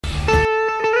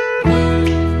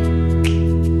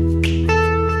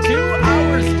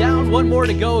more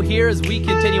to go here as we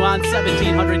continue on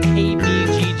 1700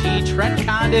 KBGG. Trent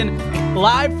Condon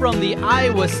live from the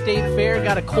Iowa State Fair.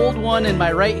 Got a cold one in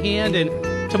my right hand, and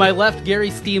to my left, Gary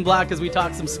Steenblock, as we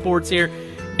talk some sports here.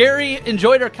 Gary,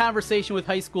 enjoyed our conversation with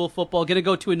high school football. Going to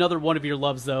go to another one of your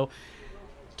loves, though.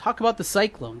 Talk about the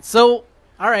Cyclones. So,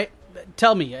 all right,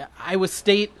 tell me, Iowa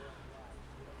State,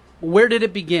 where did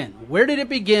it begin? Where did it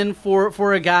begin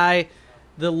for a guy,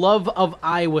 the love of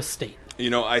Iowa State? You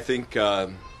know, I think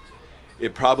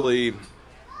it probably,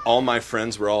 all my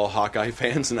friends were all Hawkeye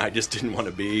fans, and I just didn't want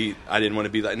to be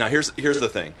that. Now, here's the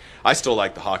thing. I still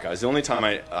like the Hawkeyes. The only time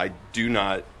I do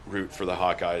not root for the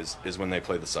Hawkeyes is when they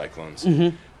play the Cyclones.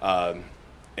 Mm-hmm.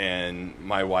 And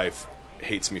my wife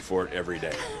hates me for it every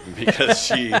day because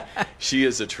she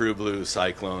is a true blue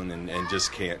Cyclone and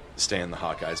just can't stand the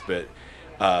Hawkeyes. But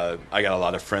I got a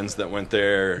lot of friends that went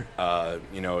there.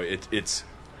 It's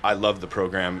I love the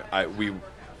program.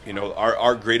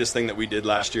 Our greatest thing that we did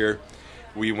last year,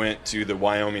 we went to the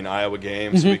Wyoming-Iowa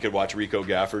game so we could watch Rico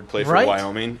Gafford play for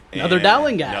Wyoming. Another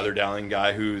Dowling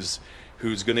guy who's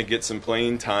going to get some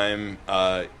playing time.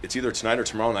 It's either tonight or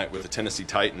tomorrow night with the Tennessee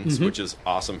Titans, which is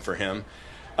awesome for him.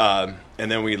 And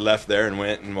then we left there and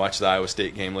went and watched the Iowa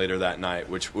State game later that night,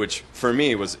 which for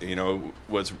me was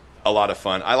a lot of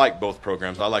fun. I like both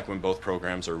programs. I like when both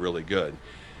programs are really good.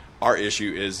 Our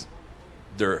issue is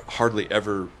they're hardly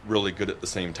ever really good at the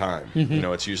same time.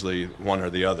 Mm-hmm. It's usually one or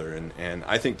the other. And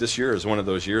I think this year is one of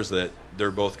those years that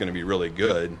they're both going to be really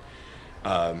good.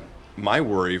 My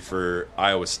worry for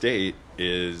Iowa State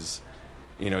is,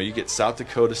 you get South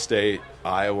Dakota State,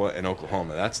 Iowa, and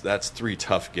Oklahoma. That's three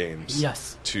tough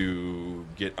games to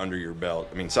get under your belt.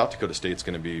 I mean, South Dakota State's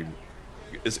going to be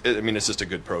it's just a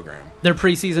good program. They're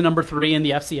preseason number 3 in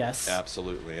the FCS.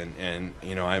 Absolutely, and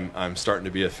I'm starting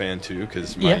to be a fan too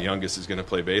because my youngest is going to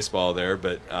play baseball there.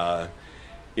 But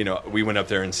we went up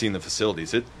there and seen the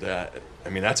facilities.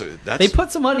 That's they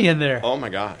put some money in there. Oh my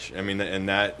gosh! I mean, and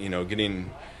that getting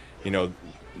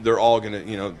they're all going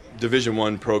to Division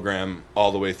I program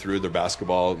all the way through. Their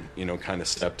basketball kind of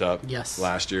stepped up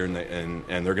last year, and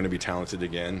they're going to be talented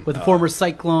again with the former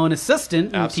Cyclone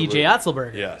assistant TJ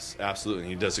Otzelberg. Yes, absolutely.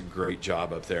 He does a great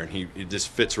job up there, and he just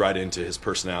fits right into his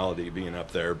personality being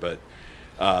up there. But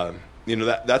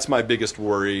that's my biggest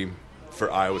worry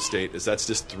for Iowa State is that's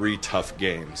just 3 tough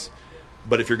games.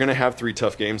 But if you're going to have 3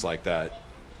 tough games like that,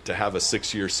 to have a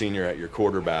 6-year senior at your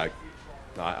quarterback,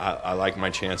 I like my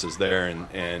chances there,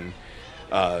 and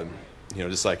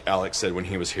just like Alex said when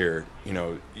he was here,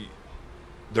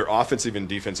 their offensive and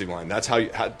defensive line. That's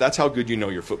how good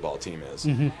your football team is.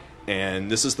 Mm-hmm.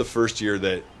 And this is the first year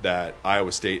that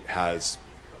Iowa State has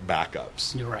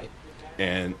backups. You're right,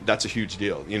 and that's a huge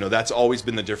deal. That's always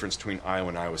been the difference between Iowa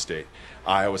and Iowa State.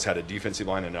 Iowa's had a defensive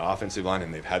line and an offensive line,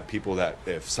 and they've had people that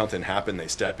if something happened, they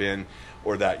step in.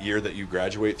 Or that year that you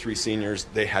graduate 3 seniors,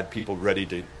 they had people ready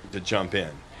to jump in.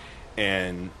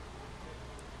 And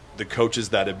the coaches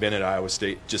that have been at Iowa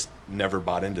State just never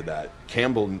bought into that.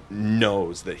 Campbell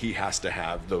knows that he has to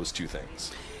have those 2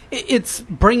 things. It's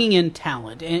bringing in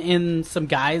talent and some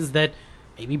guys that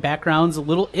maybe background's a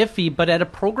little iffy, but at a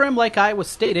program like Iowa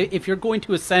State, if you're going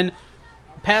to ascend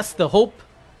past the hope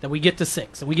that we get to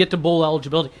 6 and we get to bowl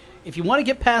eligibility, if you want to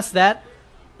get past that,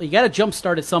 you got to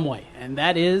jumpstart it some way, and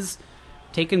that is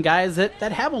taking guys that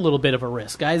have a little bit of a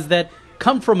risk, guys that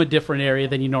come from a different area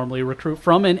than you normally recruit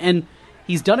from, and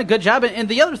he's done a good job. And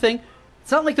the other thing,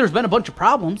 it's not like there's been a bunch of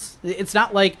problems. It's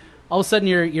not like all of a sudden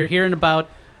you're hearing about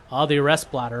the arrest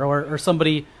blotter or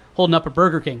somebody holding up a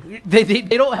Burger King. They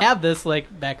don't have this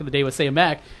like back in the day with Sam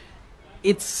Mack.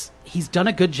 He's done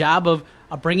a good job of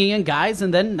bringing in guys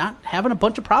and then not having a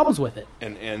bunch of problems with it.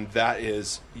 And that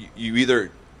is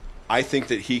I think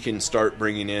that he can start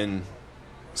bringing in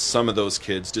some of those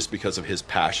kids just because of his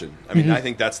passion. I mean, I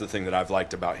think that's the thing that I've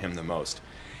liked about him the most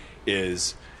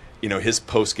is, his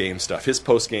post-game stuff. His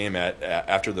post-game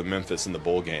after the Memphis and the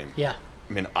bowl game. Yeah.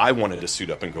 I mean, I wanted to suit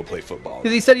up and go play football.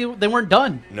 Because he said they weren't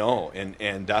done. No,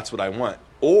 and that's what I want.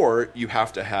 Or you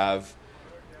have to have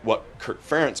what Kirk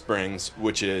Ferentz brings,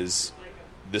 which is,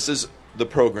 this is the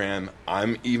program.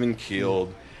 I'm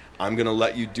even-keeled. I'm going to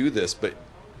let you do this, but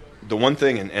the one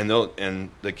thing, and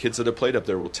the kids that have played up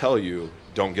there will tell you,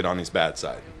 don't get on his bad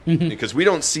side. Mm-hmm. Because we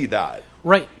don't see that.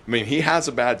 Right. I mean, he has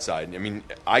a bad side. I mean,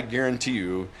 I guarantee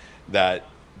you that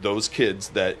those kids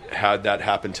that had that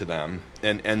happen to them,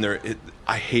 and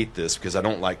I hate this because I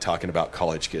don't like talking about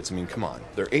college kids. I mean, come on.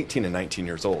 They're 18 and 19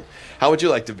 years old. How would you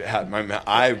like to have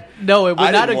No, it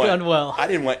would not have gone well. I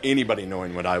didn't want anybody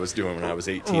knowing what I was doing when I was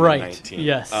 18 right. and 19.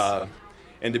 Yes.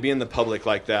 And to be in the public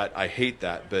like that, I hate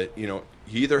that. But, you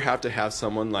either have to have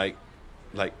someone like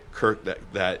Kirk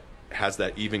that has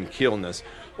that even keelness,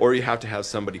 or you have to have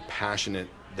somebody passionate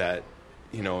that,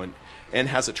 and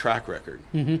has a track record.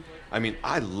 Mm-hmm. I mean,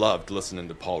 I loved listening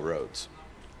to Paul Rhodes.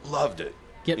 Loved it.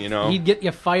 He'd get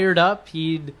you fired up.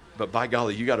 But by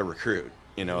golly, you got to recruit,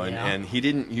 and he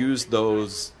didn't use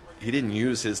those. He didn't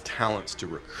use his talents to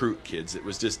recruit kids. It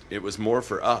was more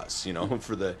for us,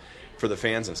 for the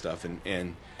fans and stuff.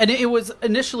 And it was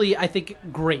initially, I think,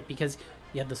 great because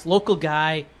you had this local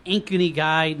guy, Ankeny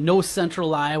guy, no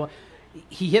Central Iowa.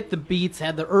 He hit the beats,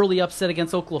 had the early upset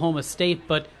against Oklahoma State,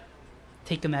 but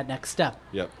taking that next step.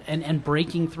 Yep. And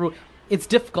breaking through. It's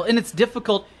difficult. And it's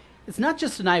difficult. It's not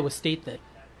just an Iowa State thing.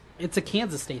 It's a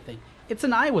Kansas State thing. It's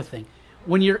an Iowa thing.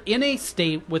 When you're in a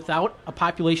state without a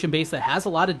population base that has a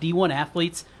lot of D1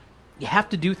 athletes, you have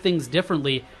to do things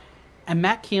differently. And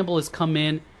Matt Campbell has come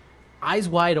in, eyes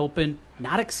wide open,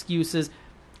 not excuses.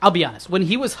 I'll be honest. When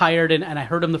he was hired, and I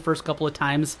heard him the first couple of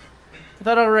times, I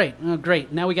thought, all right,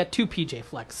 great. Now we got 2 PJ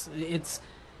Flecks.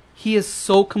 He is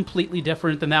so completely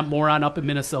different than that moron up in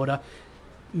Minnesota.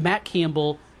 Matt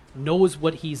Campbell knows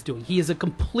what he's doing. He is a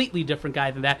completely different guy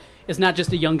than that. It's not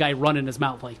just a young guy running his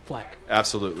mouth like Fleck.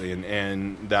 Absolutely,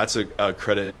 and that's a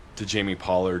credit to Jamie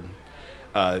Pollard.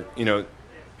 That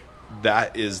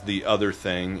is the other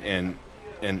thing,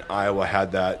 and Iowa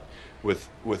had that with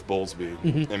Bowlesby.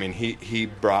 Mm-hmm. I mean, he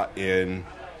brought in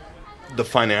the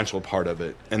financial part of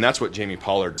it, and that's what Jamie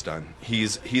Pollard's done.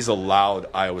 He's allowed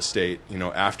Iowa State,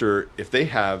 if they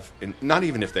have, and not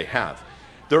even if they have,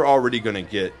 they're already going to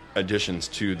get additions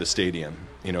to the stadium.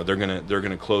 They're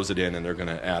gonna close it in, and they're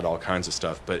gonna add all kinds of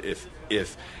stuff. But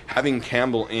if having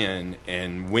Campbell in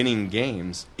and winning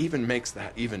games even makes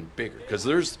that even bigger, because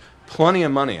there's plenty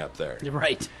of money up there.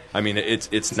 Right. I mean,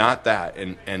 it's not that,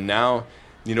 and now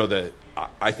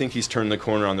I think he's turned the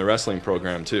corner on the wrestling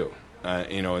program too.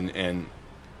 And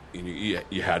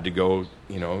you had to go,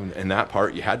 in that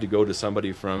part, you had to go to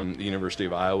somebody from the University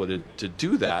of Iowa to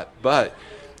do that, but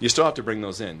you still have to bring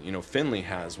those in. Finley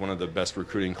has one of the best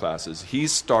recruiting classes.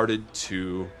 He's started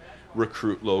to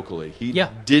recruit locally. He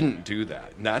didn't do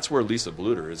that. And that's where Lisa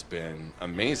Bluter has been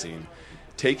amazing,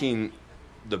 taking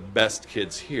the best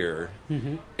kids here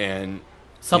and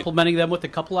supplementing them with a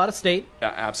couple out of state.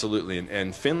 Absolutely.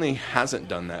 And Finley hasn't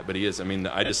done that, but he is. I mean,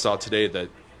 I just saw today that,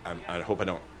 I hope I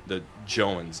don't, the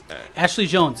Jones. Ashley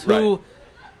Jones, who...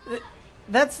 Right.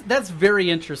 That's very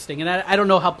interesting, and I don't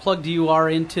know how plugged you are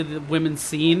into the women's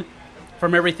scene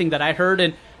from everything that I heard,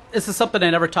 and this is something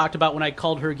I never talked about when I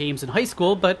called her games in high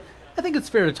school, but I think it's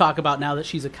fair to talk about now that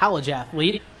she's a college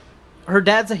athlete. Her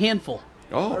dad's a handful.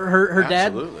 Oh, her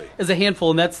dad is a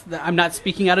handful, and I'm not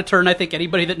speaking out of turn. I think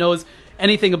anybody that knows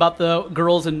anything about the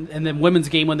girls and then women's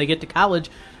game when they get to college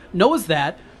knows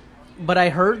that. But I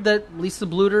heard that Lisa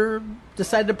Bluter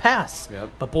decided to pass.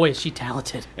 Yep. But boy, is she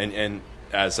talented. And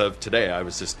as of today, I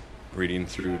was just reading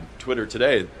through Twitter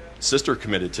today, sister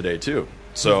committed today too.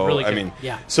 So really I mean,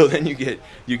 so then you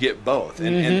get both,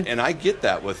 and I get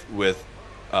that with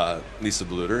Lisa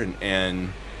Bluter,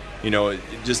 and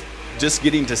just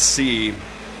getting to see,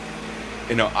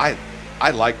 I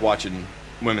like watching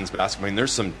women's basketball. I mean,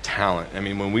 there's some talent. I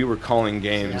mean, when we were calling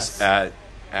games at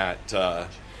down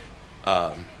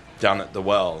at the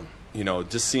Well,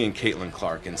 just seeing Caitlin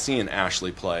Clark and seeing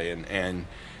Ashley play and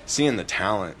seeing the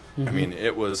talent, I mean,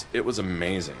 it was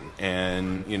amazing.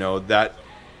 And that,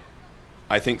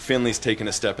 I think Finley's taken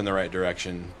a step in the right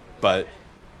direction, but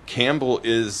Campbell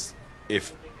is,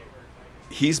 if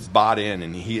he's bought in,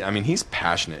 and he's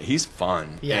passionate, he's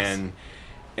fun,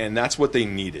 and that's what they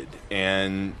needed.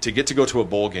 And to get to go to a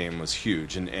bowl game was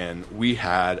huge, and we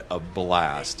had a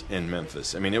blast in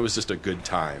Memphis. I mean, it was just a good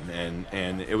time,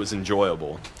 and it was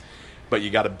enjoyable. But you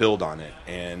got to build on it,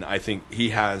 and I think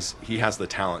he has the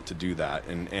talent to do that.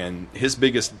 And his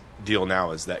biggest deal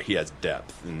now is that he has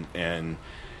depth, and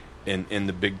in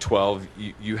the Big 12,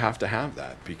 you have to have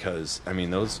that, because I mean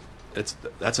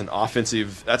that's an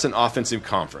offensive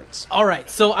conference. All right,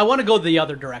 so I want to go the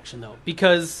other direction though,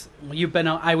 because you've been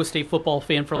an Iowa State football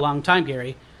fan for a long time,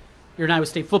 Gary. You're an Iowa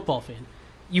State football fan.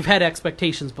 You've had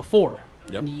expectations before.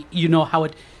 Yep. You know how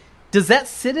it. Does that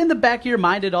sit in the back of your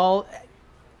mind at all?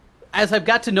 As I've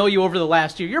got to know you over the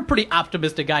last year, you're a pretty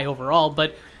optimistic guy overall,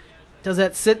 but does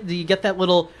that sit? Do you get that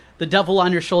the devil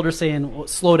on your shoulder saying, well,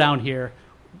 slow down here?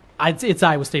 It's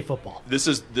Iowa State football. This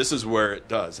is where it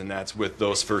does, and that's with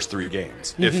those first 3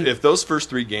 games. If those first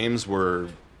 3 games were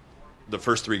the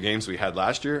first 3 games we had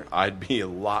last year, I'd be a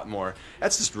lot more.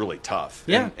 That's just really tough.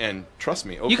 Yeah. And trust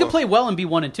me, Oklahoma, you can play well and be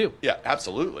 1-2. Yeah,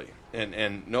 absolutely.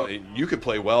 And no, you could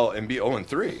play well and be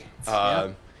 0-3.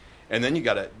 And then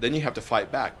you have to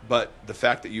fight back. But the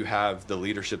fact that you have the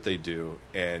leadership they do,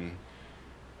 and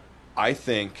I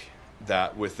think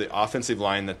that with the offensive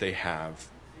line that they have,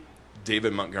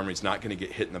 David Montgomery's not going to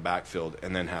get hit in the backfield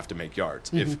and then have to make yards.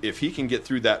 Mm-hmm. If he can get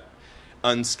through that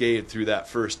unscathed through that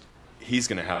first, he's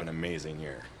going to have an amazing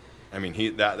year. I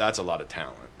mean, that's a lot of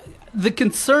talent. The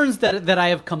concerns that I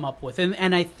have come up with,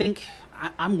 and I think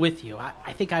I'm with you.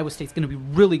 I think Iowa State's going to be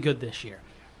really good this year.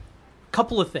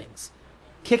 Couple of things.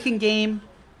 Kicking game,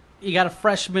 you got a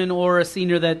freshman or a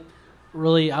senior that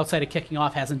really, outside of kicking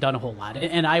off, hasn't done a whole lot.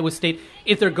 And Iowa State,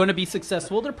 if they're going to be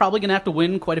successful, they're probably going to have to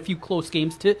win quite a few close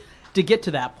games to get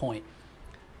to that point.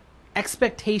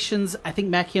 Expectations, I think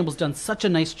Matt Campbell's done such a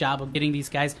nice job of getting these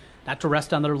guys not to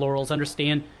rest on their laurels,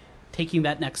 understand taking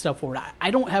that next step forward.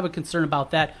 I don't have a concern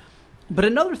about that. But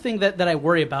another thing that I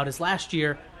worry about is last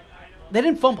year, they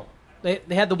didn't fumble. They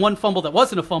had the one fumble that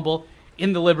wasn't a fumble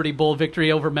in the Liberty Bowl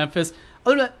victory over Memphis.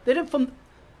 Other than that, they didn't fumble.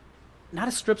 Not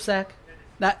a strip sack.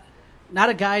 Not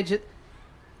a guy.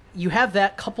 You have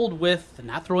that coupled with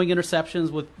not throwing interceptions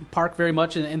with Park very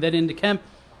much, and then into Kemp.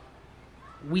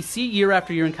 We see year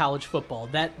after year in college football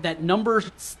that number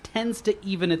tends to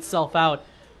even itself out.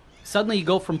 Suddenly you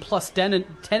go from plus 10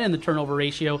 in the turnover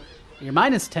ratio, you're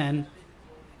minus 10,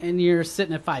 and you're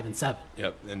sitting at 5 and 7.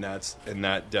 Yep, and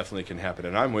that definitely can happen.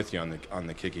 And I'm with you on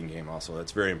the kicking game also.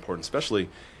 That's very important, especially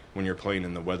when you're playing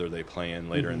in the weather they play in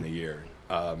later in the year.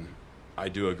 I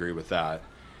do agree with that.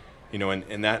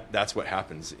 And that's what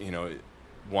happens.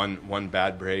 One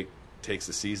bad break takes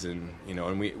the season.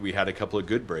 And we had a couple of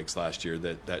good breaks last year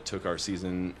that took our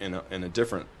season in a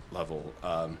different level.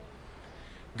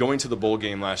 Going to the bowl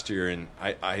game last year, and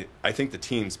I think the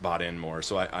teams bought in more.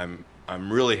 So I'm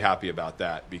really happy about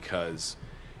that because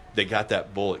they got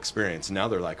that bowl experience. Now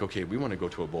they're like, okay, we want to go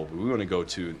to a bowl. We want to go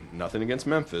to, nothing against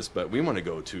Memphis, but we want to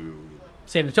go to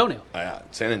San Antonio.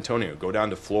 San Antonio. Go down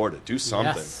to Florida. Do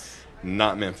something. Yes.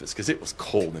 Not Memphis, because it was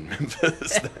cold in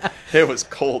Memphis. It was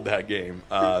cold that game.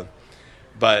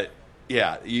 But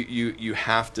yeah, you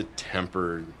have to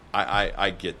temper. I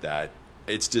get that.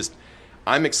 It's just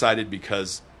I'm excited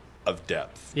because of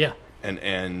depth. Yeah,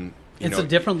 and it's a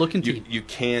different looking team. You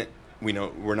can't.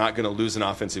 We're not going to lose an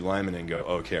offensive lineman and go,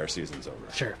 okay, our season's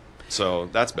over. Sure. So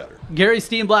that's better. Gary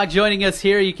Steenblock joining us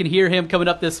here. You can hear him coming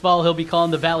up this fall. He'll be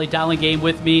calling the Valley Dowling game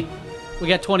with me. We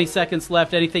got 20 seconds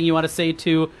left. Anything you want to say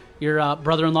to your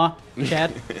brother-in-law,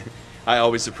 Chad? I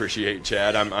always appreciate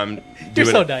Chad. You're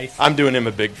so nice. I'm doing him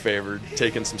a big favor,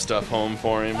 taking some stuff home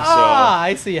for him.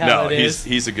 I see how it is.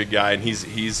 He's a good guy, and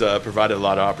he's provided a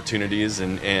lot of opportunities,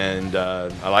 and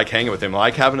I like hanging with him. I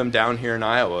like having him down here in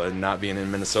Iowa and not being in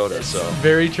Minnesota. So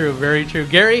very true, very true.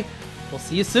 Gary, we'll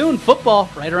see you soon. Football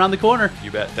right around the corner.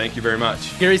 You bet. Thank you very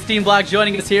much. Gary Steenblock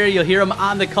joining us here. You'll hear him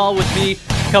on the call with me.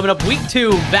 Coming up, week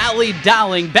 2, Valley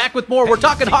Dowling. Back with more. We're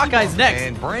talking Hawkeyes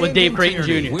next with Dave Creighton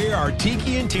Jr. We are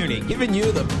Tiki and Tierney, giving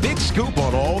you the big scoop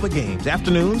on all the games.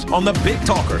 Afternoons on the Big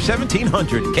Talker,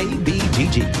 1700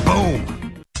 KBGG.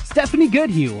 Boom. Stephanie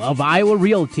Goodhue of Iowa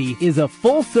Realty is a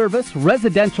full-service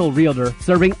residential realtor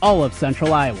serving all of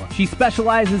Central Iowa. She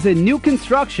specializes in new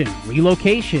construction,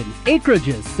 relocation,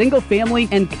 acreages, single-family,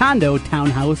 and condo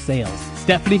townhouse sales.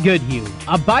 Stephanie Goodhue,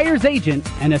 a buyer's agent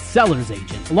and a seller's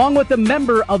agent, along with a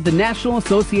member of the National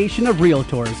Association of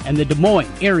Realtors and the Des Moines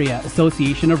Area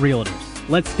Association of Realtors.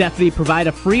 Let Stephanie provide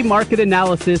a free market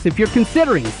analysis if you're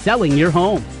considering selling your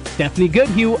home. Stephanie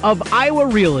Goodhue of Iowa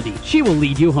Realty. She will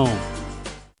lead you home.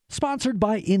 Sponsored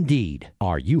by Indeed.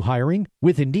 Are you hiring?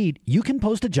 With Indeed, you can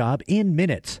post a job in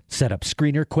minutes, set up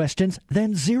screener questions,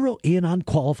 then zero in on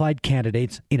qualified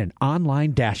candidates in an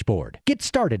online dashboard. Get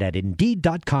started at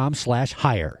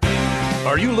Indeed.com/hire.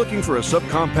 Are you looking for a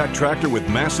subcompact tractor with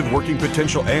massive working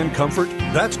potential and comfort?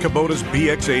 That's Kubota's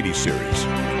BX80 series.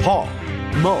 Haul,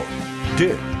 mow,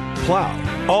 dig, plow,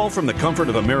 all from the comfort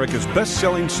of America's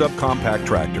best-selling subcompact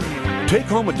tractor. Take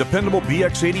home a dependable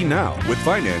BX80 now with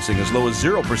financing as low as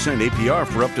 0% APR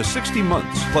for up to 60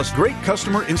 months, plus great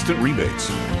customer instant rebates.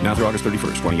 Now through August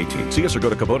 31st, 2018. See us or go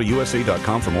to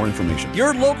KubotaUSA.com for more information.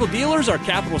 Your local dealers are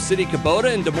Capital City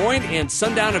Kubota in Des Moines and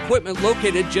Sundown Equipment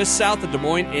located just south of Des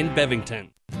Moines in Bevington.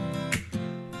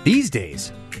 These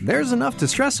days, there's enough to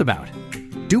stress about.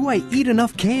 Do I eat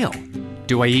enough kale?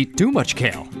 Do I eat too much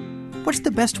kale? What's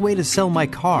the best way to sell my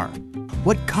car?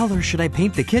 What color should I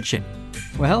paint the kitchen?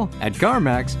 Well, at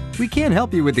CarMax, we can't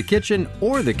help you with the kitchen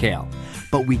or the kale,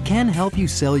 but we can help you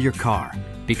sell your car.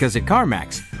 Because at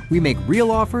CarMax, we make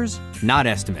real offers, not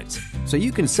estimates, so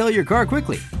you can sell your car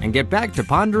quickly and get back to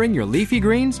pondering your leafy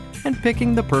greens and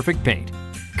picking the perfect paint.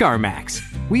 CarMax,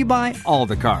 we buy all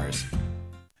the cars.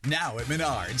 Now at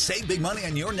Menards, save big money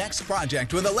on your next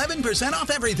project with 11% off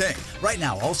everything. Right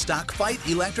now, all stock Fight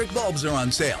electric bulbs are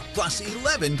on sale, plus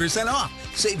 11% off.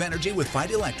 Save energy with Fight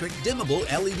Electric dimmable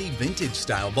LED vintage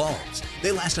style bulbs.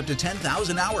 They last up to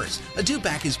 10,000 hours. A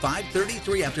 2-pack is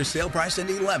 $5.33 after sale price and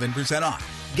 11% off.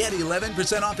 Get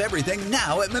 11% off everything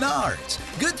now at Menards.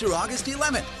 Good through August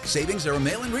 11th. Savings are a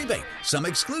mail-in rebate. Some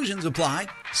exclusions apply.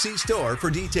 See store for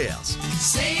details.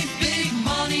 Save big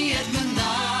money at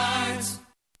Menards.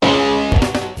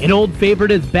 An old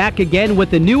favorite is back again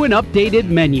with a new and updated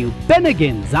menu,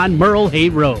 Bennigan's on Merle Hay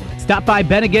Road. Stop by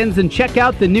Bennigan's and check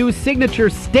out the new signature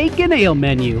steak and ale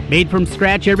menu, made from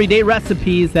scratch everyday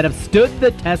recipes that have stood the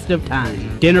test of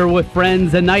time. Dinner with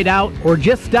friends, a night out, or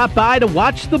just stop by to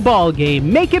watch the ball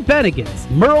game, make it Bennigan's,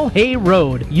 Merle Hay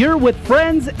Road. You're with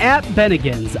friends at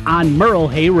Bennigan's on Merle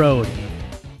Hay Road.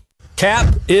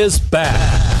 Cap is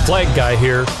back. Flag Guy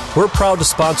here. We're proud to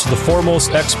sponsor the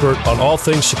foremost expert on all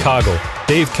things Chicago,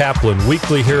 Dave Kaplan,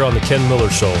 weekly here on the Ken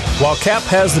Miller Show. While Cap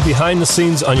has the behind the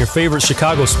scenes on your favorite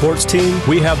Chicago sports team,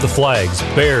 we have the flags,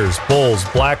 Bears, Bulls,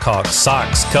 Blackhawks,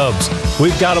 Sox, Cubs.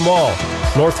 We've got them all.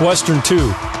 Northwestern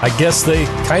too. I guess they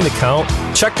kind of count.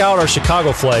 Check out our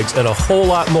Chicago flags and a whole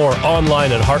lot more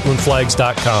online at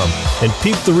heartlandflags.com. And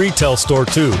peep the retail store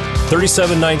too,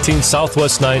 3719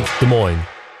 Southwest 9th, Des Moines.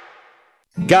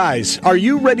 Guys, are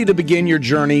you ready to begin your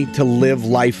journey to live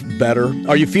life better?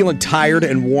 Are you feeling tired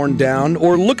and worn down,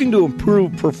 or looking to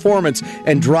improve performance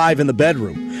and drive in the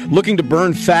bedroom? Looking to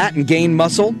burn fat and gain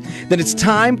muscle? Then it's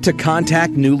time to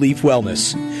contact New Leaf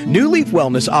Wellness. New Leaf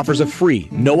Wellness offers a free,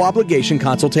 no-obligation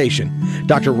consultation.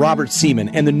 Dr. Robert Seaman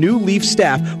and the New Leaf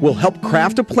staff will help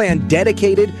craft a plan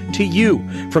dedicated to you.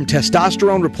 From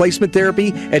testosterone replacement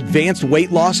therapy, advanced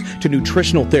weight loss, to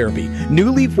nutritional therapy,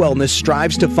 New Leaf Wellness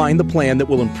strives to find the plan that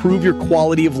will improve your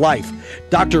quality of life.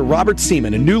 Dr. Robert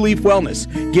Seaman and New Leaf Wellness.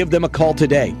 Give them a call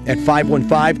today at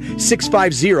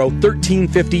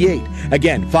 515-650-1358.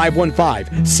 Again,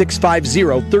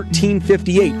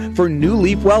 515-650-1358 for New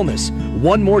Leaf Wellness.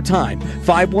 One more time,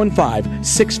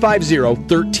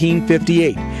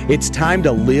 515-650-1358. It's time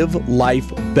to live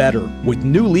life better with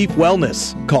New Leaf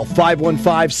Wellness. Call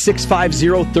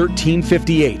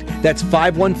 515-650-1358. That's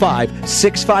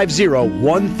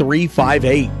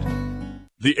 515-650-1358.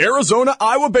 The Arizona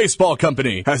Iowa Baseball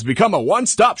Company has become a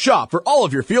one-stop shop for all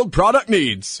of your field product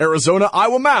needs. Arizona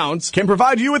Iowa Mounds can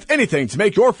provide you with anything to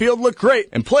make your field look great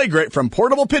and play great, from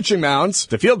portable pitching mounds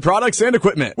to field products and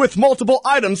equipment. With multiple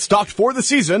items stocked for the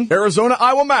season, Arizona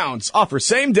Iowa Mounds offers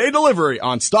same-day delivery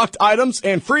on stocked items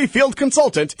and free field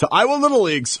consultant to Iowa Little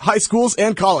Leagues, high schools,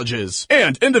 and colleges.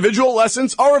 And individual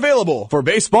lessons are available for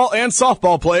baseball and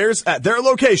softball players at their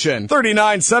location,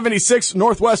 3976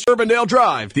 Northwest Urbandale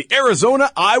Drive, the Arizona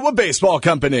Iowa Baseball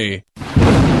Company.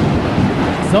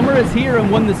 Summer is here,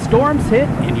 and when the storms hit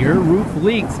and your roof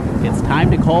leaks, it's time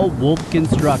to call Wolf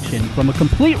Construction. From a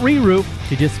complete re-roof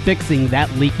to just fixing that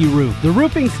leaky roof, the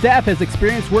roofing staff has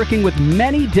experience working with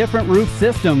many different roof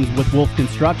systems with Wolf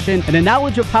Construction and a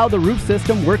knowledge of how the roof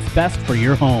system works best for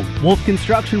your home. Wolf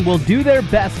Construction will do their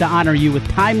best to honor you with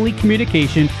timely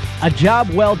communication, a job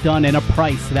well done, and a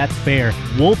price that's fair.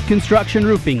 Wolf Construction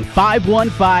Roofing,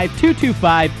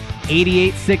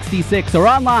 515-225-8866, or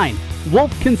online,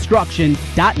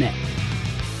 wolfconstruction.net.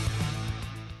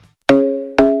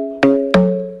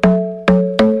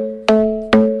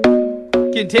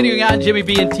 Continuing on, Jimmy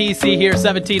B and TC here,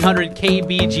 1700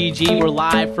 KBGG. We're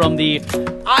live from the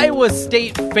Iowa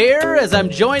State Fair, as I'm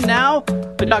joined now.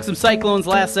 We talked some Cyclones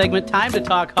last segment. Time to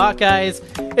talk Hawkeyes.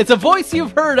 It's a voice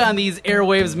you've heard on these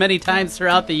airwaves many times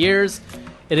throughout the years.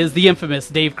 It is the infamous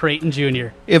Dave Creighton Jr.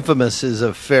 Infamous is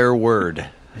a fair word.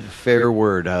 Fair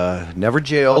word. Never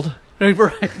jailed.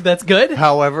 That's good.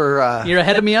 However, you're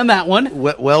ahead of me on that one.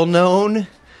 Well known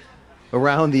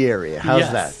around the area.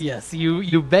 How's that? Yes,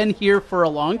 you've been here for a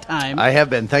long time. I have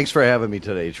been. Thanks for having me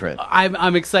today, Trent.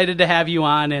 I'm excited to have you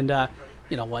on, and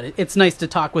you know what? It's nice to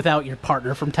talk without your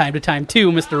partner from time to time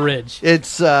too, Mr. Ridge.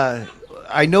 It's.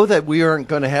 I know that we aren't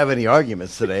going to have any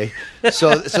arguments today,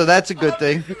 so that's a good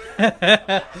thing.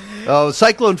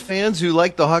 Cyclone fans who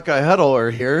like the Hawkeye Huddle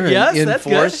are here in force,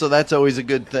 good. So that's always a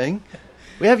good thing.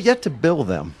 We have yet to bill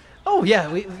them. Oh yeah,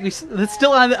 it's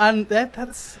still on that.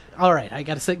 That's all right. I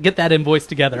got to get that invoice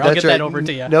together. I'll get that over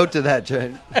to you. Note to that,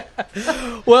 Trent.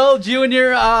 Well,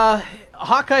 Junior,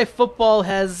 Hawkeye football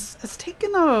has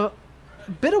taken a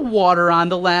bit of water on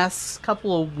the last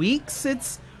couple of weeks.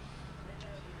 It's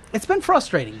been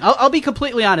frustrating. I'll be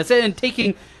completely honest. And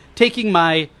taking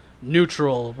my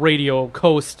neutral radio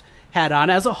coast hat on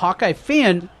as a Hawkeye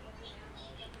fan,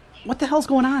 what the hell's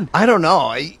going on? I don't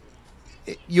know.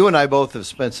 you and I both have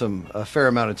spent a fair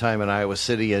amount of time in Iowa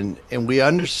City, and we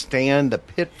understand the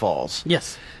pitfalls.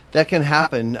 Yes. That can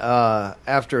happen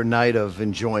after a night of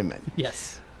enjoyment.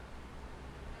 Yes.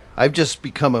 I've just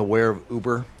become aware of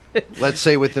Uber, let's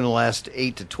say within the last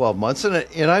 8 to 12 months,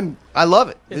 and I love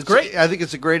it. It's great. I think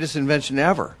it's the greatest invention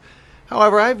ever.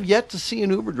 However, I've yet to see an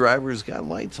Uber driver who's got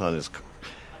lights on his car.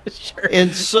 Sure.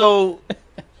 And so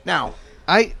now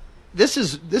this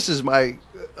is my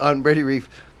on Brady Reef.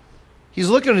 He's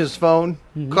looking at his phone.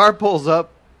 Car pulls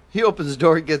up. He opens the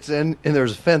door. He gets in, and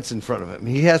there's a fence in front of him.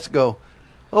 He has to go,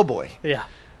 oh boy. Yeah.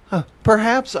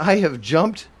 Perhaps I have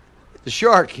jumped the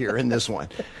shark here in this one.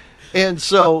 And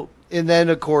then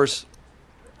of course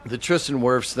the Tristan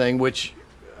Wirfs thing, which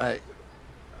I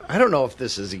don't know if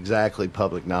this is exactly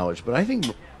public knowledge, but I think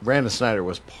Brandon Snyder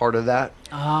was part of that.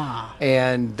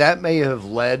 And that may have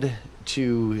led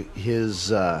to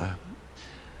his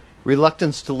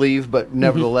reluctance to leave, but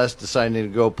nevertheless deciding to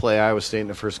go play Iowa State in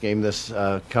the first game this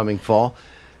coming fall,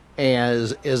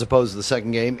 as opposed to the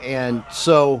second game. And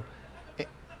so,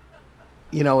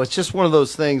 it's just one of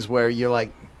those things where you're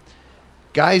like,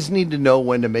 guys need to know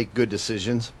when to make good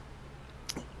decisions.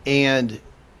 And,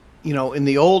 in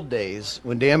the old days,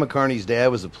 when Dan McCarney's dad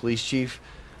was a police chief,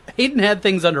 Hayden had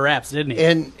things under wraps, didn't he?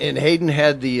 And Hayden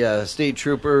had the state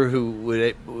trooper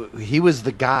he was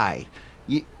the guy.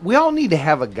 We all need to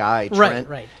have a guy, Trent.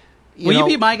 Right. Will you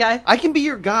be my guy? I can be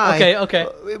your guy. Okay.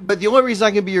 But the only reason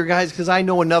I can be your guy is because I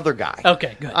know another guy.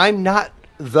 Okay, good. I'm not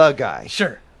the guy.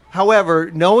 Sure.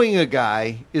 However, knowing a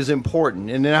guy is important.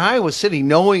 And in Iowa City,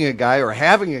 knowing a guy or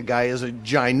having a guy is a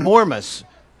ginormous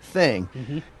thing.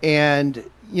 And,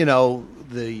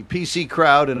 the PC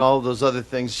crowd and all of those other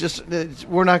things,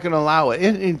 we're not going to allow it.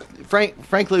 And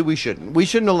frankly, we shouldn't. We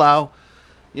shouldn't allow,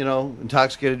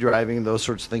 intoxicated driving and those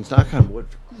sorts of things. Knock on wood.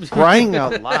 Crying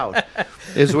out loud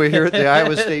as we're here at the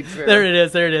Iowa State Fair.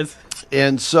 There it is.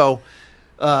 And so,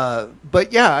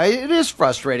 but yeah, it is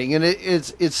frustrating, and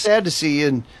it's sad to see.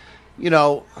 And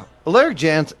Alaric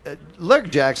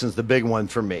Jackson's the big one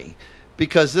for me,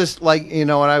 because this,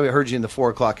 and I heard you in the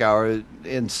 4 o'clock hour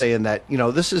in saying that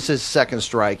this is his second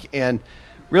strike, and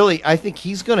really, I think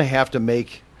he has to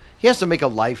make a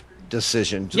life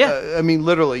decision. Yeah. I mean,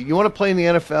 literally, you want to play in the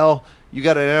NFL. You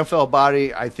got an NFL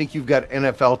body. I think you've got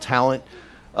NFL talent.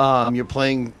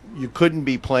 You couldn't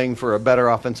be playing for a better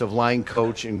offensive line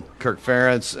coach in Kirk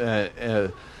Ferentz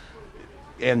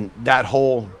and that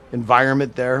whole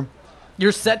environment there.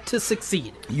 You're set to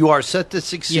succeed. You are set to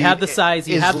succeed. You have the size.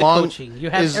 You have the coaching. You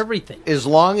have everything. As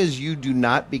long as you do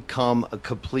not become a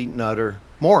complete and utter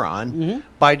moron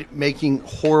by making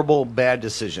horrible, bad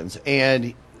decisions.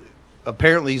 And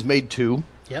apparently he's made 2.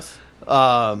 Yes.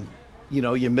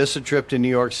 You miss a trip to New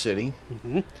York City.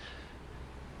 You're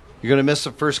going to miss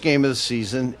the first game of the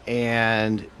season,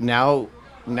 and now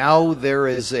there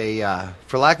is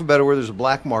for lack of a better word, there's a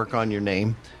black mark on your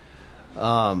name.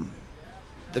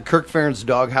 The Kirk Ferentz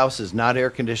Doghouse is not air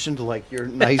conditioned like your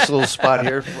nice little spot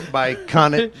here by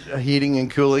Connet Heating and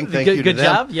Cooling. Thank you to them. Good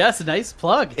job. Yes, nice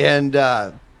plug. And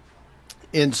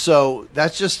so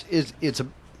that's just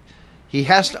he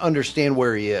has to understand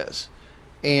where he is,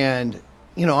 and.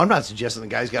 I'm not suggesting the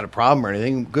guy's got a problem or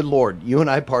anything. Good Lord, you and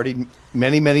I partied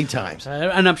many, many times.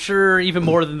 And I'm sure even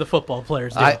more than the football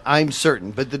players do. I'm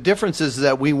certain. But the difference is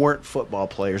that we weren't football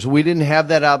players. We didn't have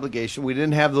that obligation. We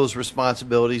didn't have those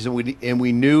responsibilities. And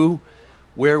we knew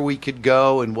where we could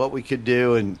go and what we could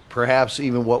do and perhaps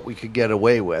even what we could get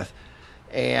away with.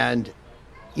 And,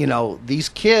 these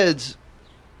kids,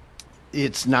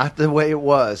 it's not the way it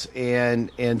was.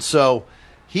 And so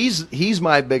he's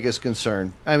my biggest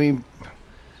concern. I mean,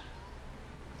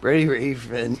 Brady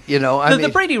Reef, and the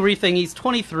Brady Reef thing. He's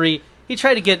 23. He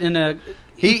tried to get in a.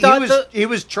 He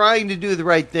was trying to do the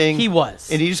right thing. He was,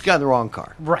 and he just got in the wrong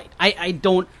car. Right. I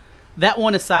don't. That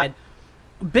one aside,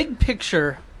 big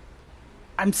picture,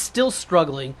 I'm still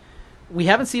struggling. We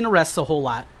haven't seen arrests a whole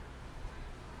lot.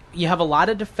 You have a lot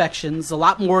of defections, a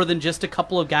lot more than just a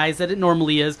couple of guys that it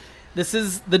normally is.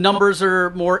 The numbers are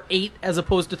more 8 as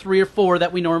opposed to 3 or 4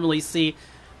 that we normally see.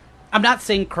 I'm not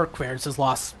saying Kirk Ferentz has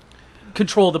lost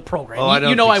control of the program. Oh, I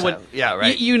don't think so. Yeah,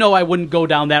 right. I wouldn't go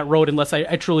down that road unless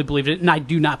I truly believed it, and I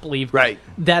do not believe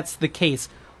that's the case.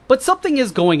 But something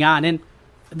is going on, and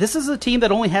this is a team that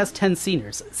only has 10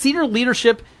 seniors. Senior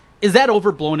leadership, is that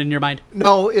overblown in your mind?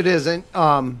 No, it isn't.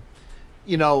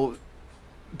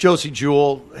 Josie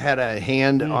Jewell had a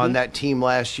hand on that team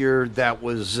last year that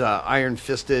was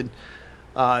iron-fisted.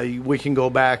 We can go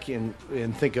back and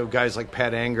think of guys like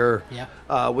Pat Anger.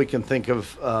 Yeah. We can think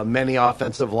of many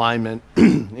offensive linemen,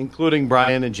 including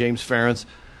Brian and James Ferentz,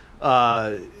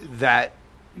 that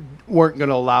weren't going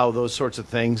to allow those sorts of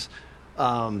things.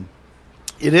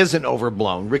 It isn't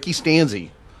overblown. Ricky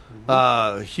Stanzi,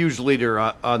 huge leader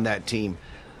on that team.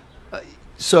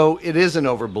 So it isn't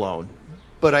overblown.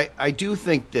 But I do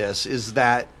think this is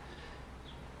that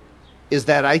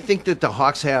I think that the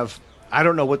Hawks have, I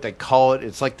don't know what they call it.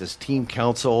 It's like this team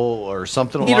council or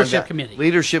something along Leadership that. committee.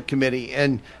 Leadership committee.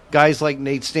 And guys like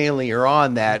Nate Stanley are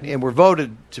on that and were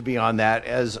voted to be on that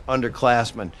as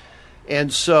underclassmen.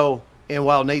 And so, and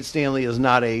while Nate Stanley is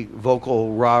not a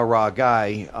vocal rah-rah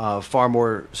guy, far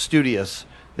more studious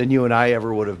than you and I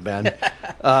ever would have been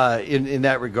in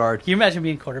that regard. Can you imagine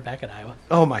being quarterback at Iowa?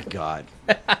 Oh, my God.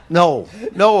 No.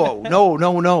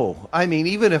 I mean,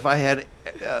 even if I had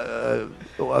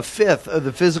a fifth of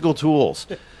the physical tools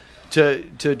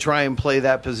to try and play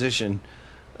that position,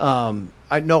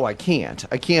 I can't.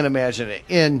 I can't imagine it.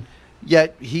 And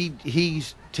yet he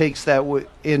takes that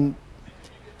in.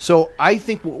 So I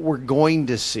think what we're going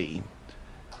to see,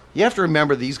 you have to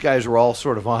remember these guys were all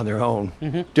sort of on their own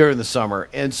during the summer.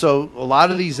 And so a lot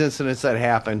of these incidents that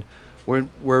happened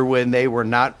were when they were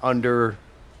not under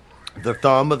the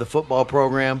thumb of the football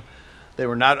program. They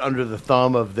were not under the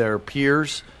thumb of their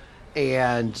peers.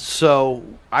 And so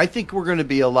I think we're going to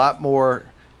be a lot more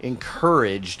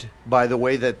encouraged by the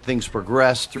way that things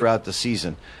progress throughout the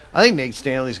season. I think Nate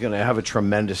Stanley's going to have a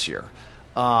tremendous year.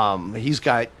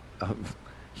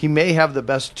 He may have the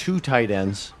best two tight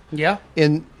ends. Yeah.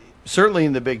 Certainly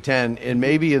in the Big Ten, and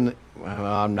maybe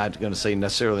I'm not going to say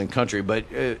necessarily in the country, but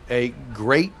a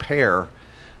great pair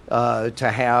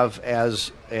to have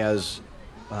as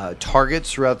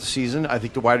targets throughout the season. I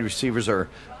think the wide receivers are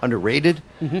underrated.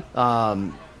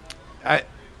 I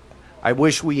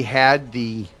wish we had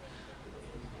the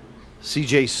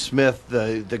C.J. Smith,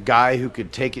 the guy who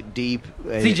could take it deep.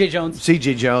 C.J. Jones.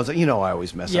 C.J. Jones. I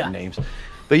always mess up names.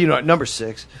 But, at number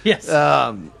 6. Yes.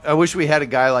 I wish we had a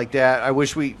guy like that.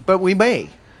 But we may.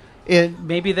 And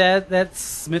maybe that's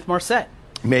Smith Marset.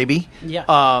 Maybe. Yeah.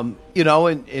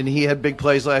 And he had big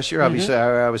plays last year. Obviously,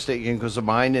 Iowa State game goes to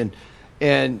mind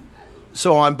and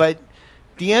so on. But at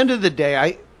the end of the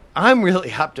day, I'm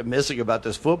really optimistic about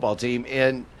this football team.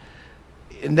 And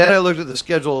then I looked at the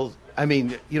schedule. I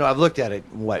mean, I've looked at it,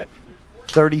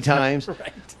 30 times?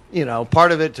 Right.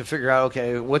 Part of it to figure out,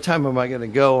 okay, what time am I going to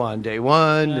go on day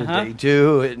one and day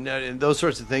two and those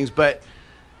sorts of things. But,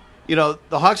 the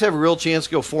Hawks have a real chance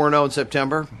to go 4-0 in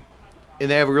September, and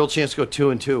they have a real chance to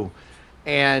go 2-2.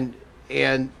 And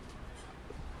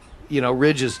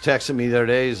Ridge is texting me the other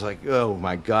day. He's like, oh,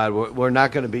 my God, we're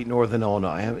not going to beat Northern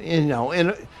Illinois.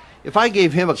 And if I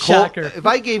gave him a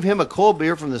cold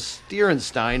beer from the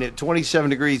Stierenstein at 27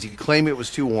 degrees, he'd claim it was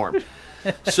too warm.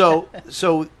 So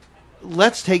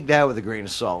let's take that with a grain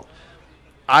of salt.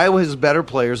 Iowa has better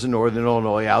players than Northern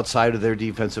Illinois outside of their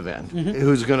defensive end.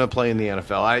 Who's going to play in the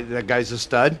NFL? That guy's a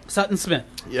stud. Sutton Smith.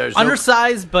 Yeah,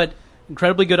 undersized, but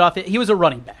incredibly good off it. He was a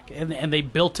running back, and they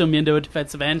built him into a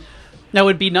defensive end. Now, it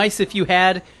would be nice if you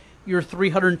had your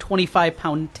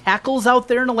 325-pound tackles out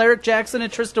there in Alaric Jackson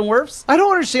and Tristan Wirfs. I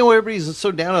don't understand why everybody's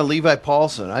so down on Levi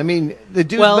Paulson. I mean, the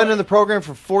dude's been in the program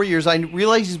for 4 years. I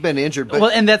realize he's been injured.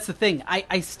 But and that's the thing.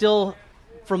 I still,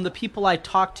 from the people I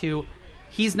talk to,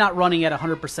 he's not running at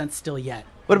 100% still yet.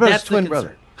 What about his twin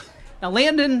brother? Now,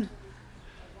 Landon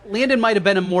might have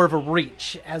been more of a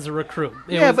reach as a recruit.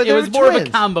 But it was more of a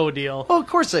combo deal. Well, of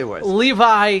course they was.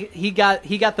 Levi, he got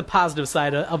the positive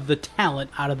side of the talent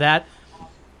out of that.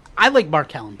 I like Mark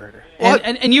Kallenberger.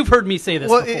 And you've heard me say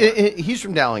this before. He's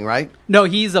from Dowling, right? No,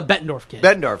 he's a Bettendorf kid.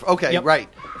 Bettendorf, okay, right.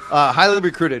 Highly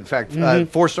recruited, in fact,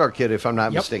 4-star kid, if I'm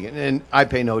not mistaken. And I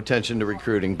pay no attention to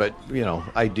recruiting, but,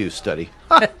 I do study.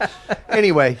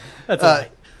 Anyway. That's all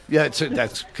right.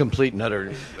 That's complete and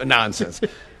utter nonsense.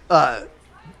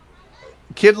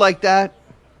 Kid like that,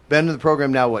 been in the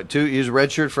program now, what, 2? He's a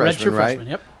redshirt freshman, right? Freshman,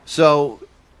 yep. So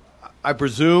I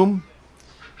presume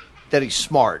that he's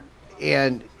smart.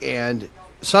 And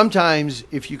sometimes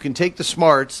if you can take the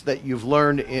smarts that you've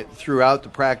learned throughout the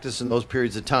practice in those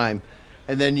periods of time,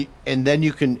 and then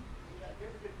you can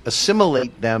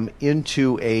assimilate them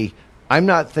into I'm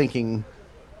not thinking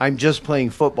I'm just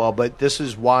playing football, but this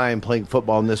is why I'm playing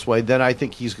football in this way, then I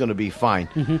think he's going to be fine.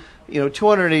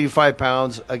 285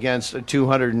 pounds against a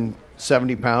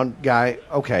 270-pound guy,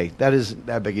 okay, that isn't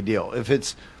that big a deal. If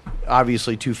it's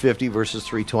obviously 250 versus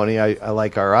 320, I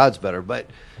like our odds better. But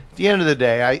at the end of the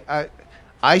day,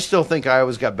 I still think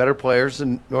Iowa's got better players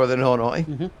than Northern Illinois.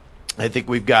 I think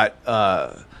we've got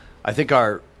I think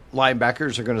our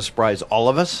linebackers are going to surprise all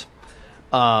of us.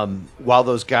 While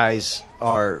those guys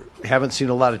haven't seen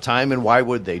a lot of time, and why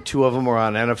would they? 2 of them are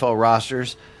on NFL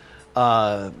rosters,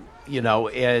 and the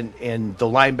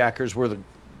linebackers were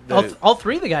all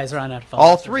 3 of the guys are on NFL.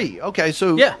 All 3, okay.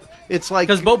 So yeah, It's like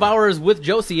because Bo Bauer is with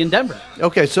Josie in Denver.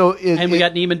 Okay, so and we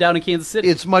got Neiman down in Kansas City.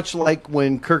 It's much like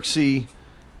when Kirksey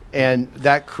and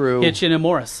that crew, Hitchin and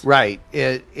Morris, right?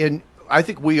 And I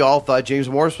think we all thought James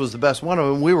Morris was the best one of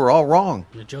them. We were all wrong.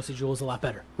 Josie Jewell is a lot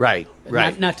better. Right.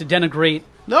 Not to denigrate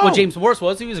what James Morris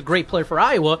was. He was a great player for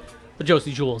Iowa, but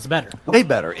Josie Jewell is better. Way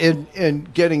better.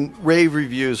 And getting rave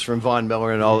reviews from Von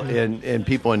Miller and all and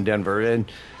people in Denver.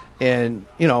 And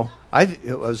you know, I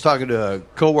was talking to a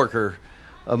coworker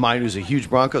of mine who's a huge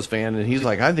Broncos fan, and he's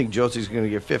like, I think Josie's going to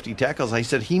get 50 tackles. I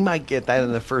said he might get that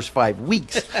in the first 5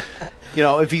 weeks, you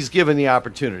know, if he's given the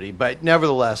opportunity. But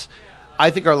nevertheless,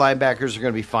 I think our linebackers are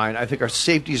going to be fine. I think our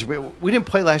safeties. We didn't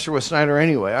play last year with Snyder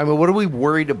anyway. I mean, what are we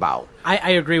worried about?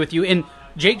 I agree with you. And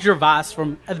Jake Gervais,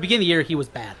 from at the beginning of the year, he was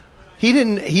bad. He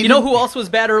didn't. You know who else was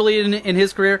bad early in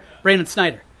his career? Brandon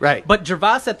Snyder. Right. But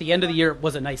Gervais at the end of the year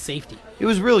was a nice safety. It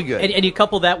was really good. And you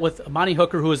couple that with Amani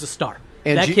Hooker, who is a star.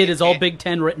 And that kid is all Big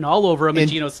Ten written all over him, and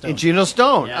Geno Stone. And Geno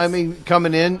Stone. Yes. I mean,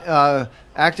 coming in,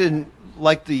 acting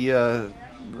like the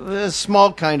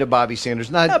small kind of Bobby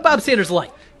Sanders. Not Bob Sanders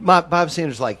like. Bob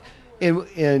Sanders like.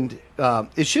 And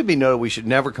it should be noted we should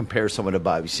never compare someone to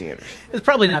Bobby Sanders. It's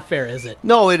probably not fair, is it?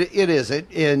 No, it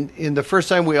isn't. And the first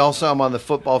time we all saw him on the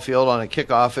football field on a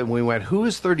kickoff, and we went, who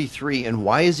is 33 and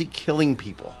why is he killing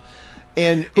people?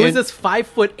 And who is this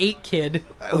 5'8" kid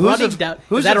running down?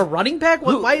 Is that a running back?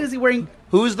 Why is he wearing?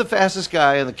 Who's the fastest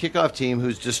guy on the kickoff team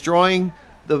who's destroying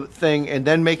the thing and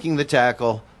then making the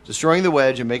tackle, destroying the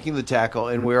wedge and making the tackle?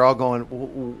 And we're all going,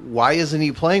 why isn't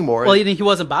he playing more? Well, he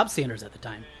wasn't Bob Sanders at the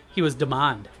time. He was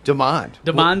Demond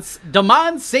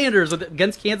Sanders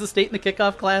against Kansas State in the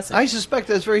kickoff classic. I suspect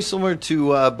that's very similar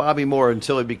to Bobby Moore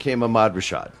until he became Ahmad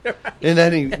Rashad, and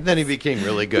then he became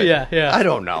really good. Yeah. I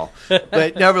don't know,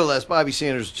 but nevertheless, Bobby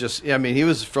Sanders he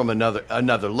was from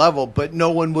another level, but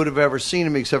no one would have ever seen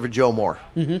him except for Joe Moore.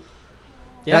 Mm-hmm.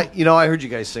 Yeah, I heard you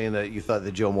guys saying that you thought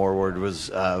the Joe Moore award was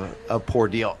a poor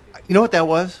deal. You know what that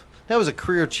was? That was a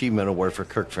career achievement award for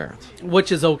Kirk Ferentz,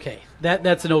 which is okay.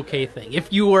 That's an okay thing.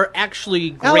 If you were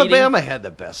actually grading, Alabama had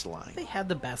the best line. They had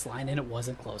the best line, and it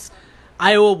wasn't close.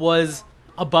 Iowa was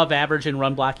above average in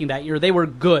run blocking that year. They were a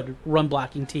good run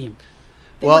blocking team.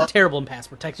 They were terrible in pass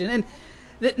protection,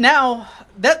 and now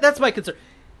that's my concern.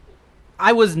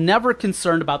 I was never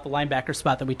concerned about the linebacker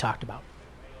spot that we talked about.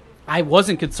 I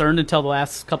wasn't concerned until the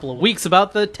last couple of weeks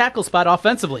about the tackle spot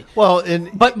offensively.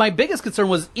 But my biggest concern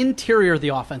was interior of the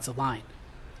offensive line.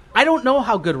 I don't know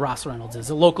how good Ross Reynolds is,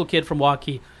 a local kid from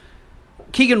Waukee.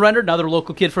 Keegan Renner, another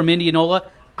local kid from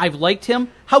Indianola. I've liked him.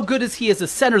 How good is he as a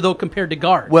center, though, compared to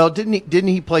guard? Well, didn't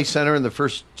he play center in the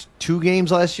first 2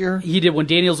 games last year? He did. When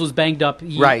Daniels was banged up,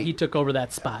 he took over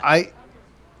that spot. I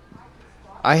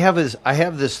have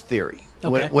this theory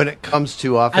when it comes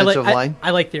to offensive line.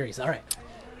 I like theories. All right.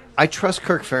 I trust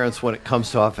Kirk Ferentz when it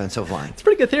comes to offensive line. It's a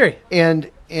pretty good theory.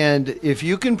 And if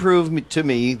you can prove to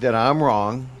me that I'm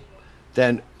wrong,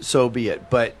 then so be it.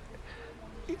 But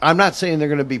I'm not saying they're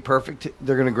going to be perfect.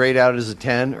 They're going to grade out as a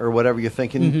 10 or whatever you're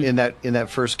thinking in that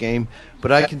first game.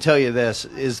 But I can tell you this,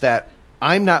 is that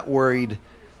I'm not worried.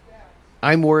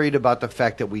 I'm worried about the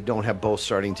fact that we don't have both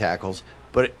starting tackles.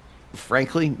 But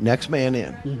frankly, next man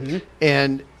in.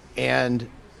 And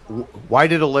why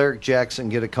did Alaric Jackson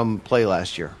get to come play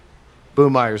last year?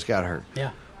 Boone Myers got hurt.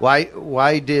 Yeah.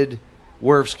 Why did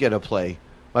Wirfs get a play?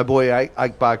 My boy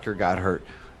Ike Bochter got hurt.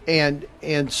 And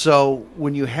so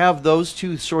when you have those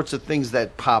two sorts of things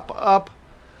that pop up,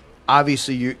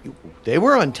 obviously they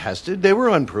were untested, they were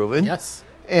unproven. Yes.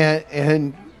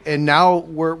 And now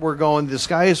we're going, the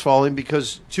sky is falling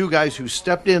because 2 guys who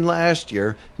stepped in last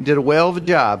year and did a whale of a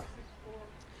job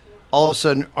all of a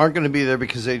sudden aren't going to be there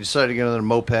because they decided to get on their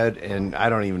moped, and I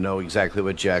don't even know exactly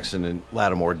what Jackson and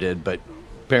Lattimore did, but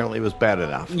apparently it was bad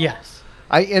enough. Yes.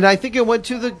 I think it went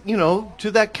to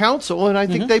that council, and I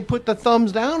think they put the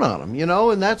thumbs down on them,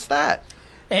 and that's that.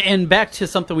 And back to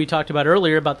something we talked about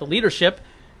earlier about the leadership,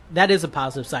 that is a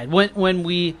positive side. When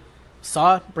we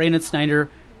saw Brandon Snyder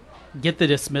get the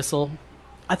dismissal,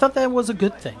 I thought that was a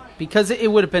good thing because it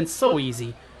would have been so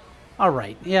easy. All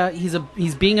right, yeah,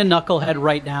 he's being a knucklehead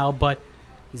right now, but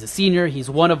he's a senior.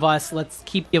 He's one of us. Let's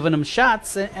keep giving him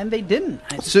shots, and they didn't.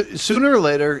 Sooner or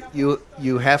later,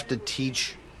 you have to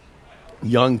teach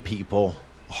young people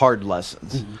hard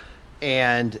lessons,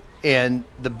 and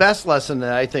the best lesson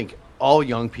that I think all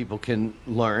young people can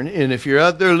learn. And if you're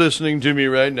out there listening to me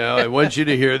right now, I want you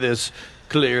to hear this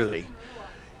clearly.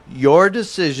 Your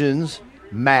decisions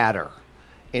matter.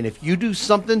 And if you do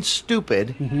something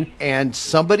stupid and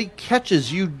somebody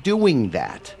catches you doing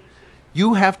that,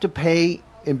 you have to pay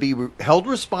and be held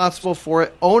responsible for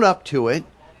it, own up to it,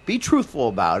 be truthful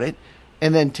about it,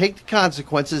 and then take the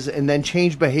consequences and then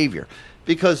change behavior.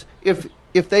 Because if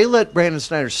they let Brandon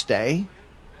Snyder stay,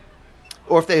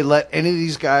 or if they let any of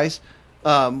these guys,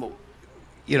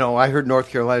 I heard North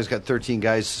Carolina's got 13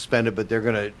 guys suspended, but they're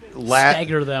going to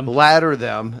ladder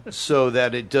them so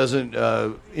that it doesn't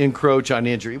encroach on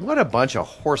injury. What a bunch of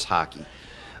horse hockey.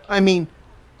 I mean,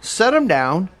 set them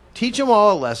down, teach them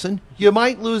all a lesson. You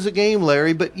might lose a game,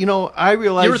 Larry, but, I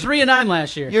realize... You were 3-9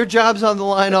 last year. Your job's on the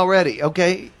line already,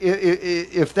 okay?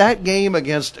 If that game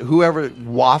against whoever,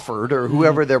 Wofford, or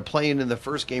whoever they're playing in the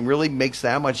first game really makes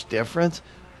that much difference...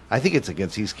 I think it's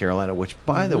against East Carolina, which,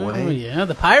 by the way... Oh, yeah,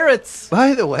 the Pirates.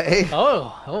 By the way...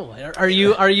 Are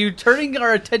you turning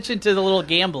our attention to the little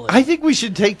gambling? I think we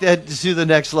should take that to the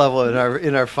next level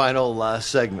in our final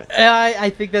segment.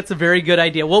 I think that's a very good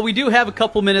idea. Well, we do have a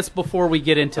couple minutes before we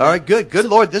get into All right, good. Good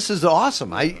Lord, this is awesome.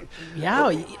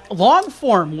 Long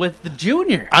form with the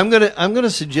junior. I'm gonna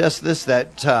suggest this,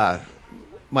 that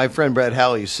my friend Brad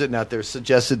Halley, who's sitting out there,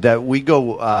 suggested that we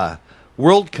go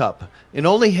World Cup and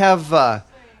only have...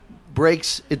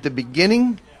 breaks at the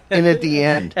beginning and at the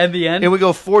end. And the end? And we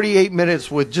go 48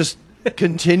 minutes with just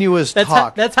continuous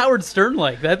talk. That's Howard Stern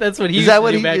like. That's what he Is that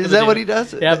what he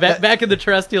does? Yeah, back in the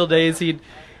terrestrial days, he'd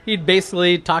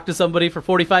basically talk to somebody for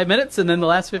 45 minutes, and then the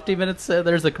last 50 minutes,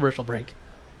 there's a commercial break.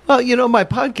 Well, my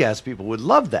podcast people would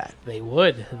love that. They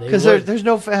would. Because there's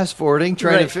no fast forwarding,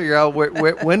 trying to figure out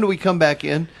when do we come back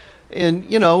in. And,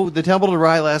 the Templeton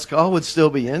Rye last call would still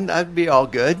be in. That'd be all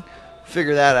good.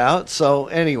 Figure that out. So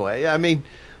anyway, I mean,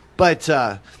 but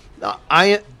at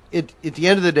the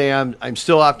end of the day, I'm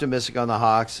still optimistic on the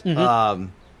Hawks. Mm-hmm.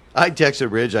 I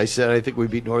texted Ridge. I said I think we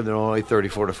beat Northern Illinois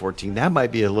 34-14. That might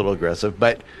be a little aggressive,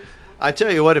 but I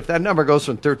tell you what, if that number goes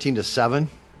from 13 to 7, I'm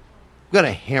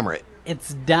gonna hammer it.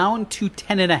 It's down to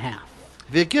 10.5.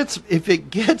 If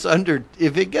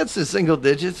it gets to single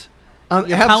digits,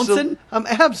 I'm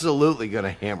absolutely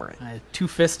gonna hammer it.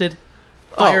 Two-fisted.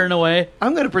 Firing away.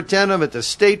 I'm going to pretend I'm at the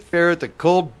State Fair at the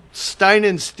cold Stein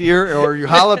and Steer or your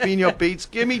jalapeno Pete's.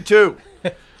 Give me 2.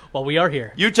 Well, we are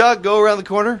here. Utah, go around the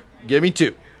corner. Give me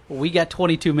 2. We got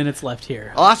 22 minutes left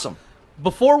here. Awesome.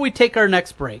 Before we take our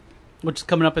next break, which is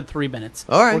coming up in 3 minutes,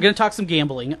 all right, we're going to talk some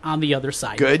gambling on the other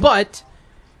side. Good. But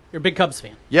you're a big Cubs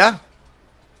fan. Yeah.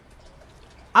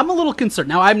 I'm a little concerned.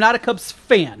 Now, I'm not a Cubs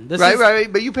fan. Right,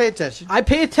 but you pay attention. I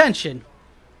pay attention.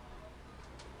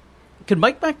 Could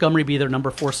Mike Montgomery be their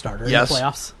number 4 starter in the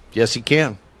playoffs? Yes, he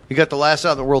can. He got the last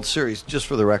out of the World Series, just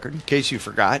for the record, in case you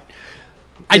forgot.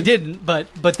 I didn't, but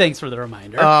thanks for the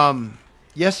reminder.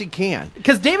 Yes, he can.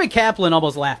 Because David Kaplan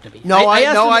almost laughed at me.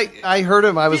 I heard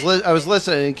him. I was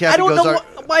listening, and Kaplan I don't know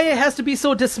why it has to be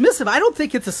so dismissive. I don't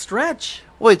think it's a stretch.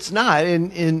 Well, it's not.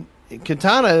 In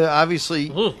Quintana,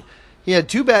 obviously, he had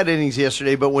 2 bad innings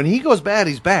yesterday, but when he goes bad,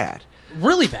 he's bad.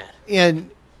 Really bad.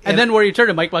 And then where you turn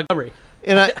to Mike Montgomery.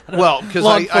 And because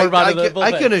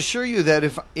I can assure you that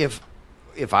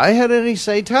if I had any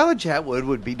say, Tyler Chatwood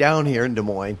would be down here in Des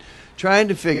Moines trying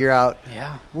to figure out.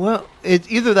 Yeah. Well,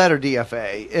 it's either that or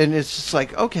DFA, and it's just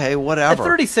like, okay, whatever.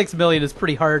 $36 million is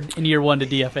pretty hard in year 1 to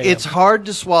DFA. It's hard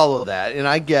to swallow that, and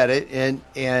I get it,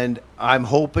 and I'm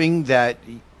hoping that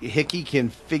Hickey can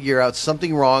figure out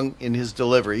something wrong in his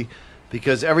delivery.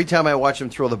 Because every time I watch him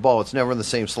throw the ball, it's never in the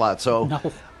same slot. So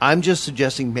I'm just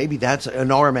suggesting maybe that's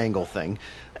an arm angle thing.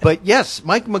 But yes,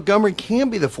 Mike Montgomery can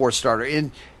be the 4th starter.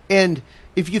 And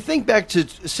if you think back to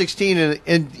 16,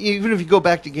 and even if you go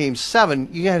back to Game 7,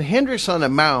 you had Hendricks on the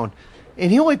mound, and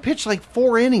he only pitched like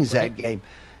 4 innings that game.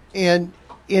 And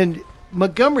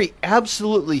Montgomery,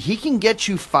 absolutely, he can get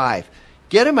you 5.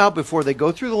 Get him out before they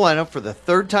go through the lineup for the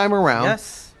 3rd time around.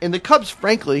 Yes. And the Cubs,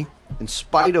 frankly, in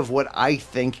spite of what I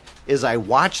think as I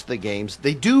watch the games,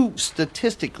 they do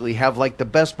statistically have like the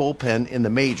best bullpen in the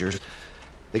majors.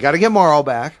 They got to get Morrow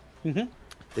back. Mm-hmm.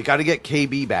 They got to get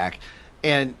KB back.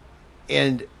 And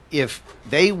if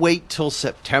they wait till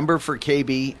September for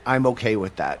KB, I'm okay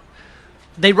with that.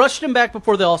 They rushed him back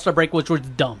before the All-Star break, which was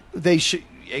dumb. They should,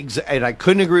 and I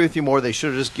couldn't agree with you more. They should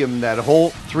have just given him that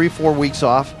whole 3-4 weeks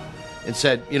off and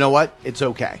said, you know what, it's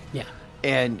okay. Yeah.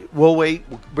 And we'll wait.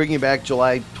 We'll bring you back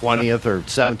July 20th or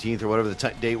 17th or whatever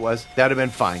the date was. That would have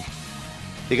been fine.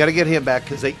 They got to get him back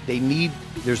because they need.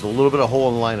 There's a little bit of hole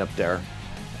in the lineup there.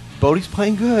 Bodie's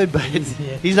playing good, but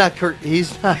he's not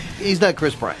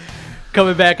Chris Bryant.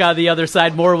 Coming back on the other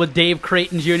side, more with Dave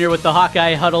Creighton Jr. with the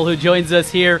Hawkeye Huddle, who joins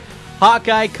us here.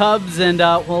 Hawkeye, Cubs, and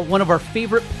one of our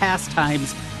favorite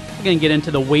pastimes. We're going to get into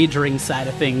the wagering side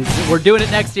of things. We're doing it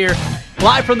next year,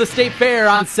 live from the State Fair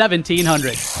on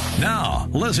 1700. Now,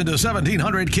 listen to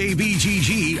 1700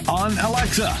 KBGG on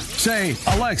Alexa. Say,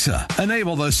 Alexa,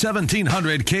 enable the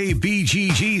 1700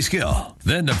 KBGG skill.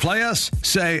 Then to play us,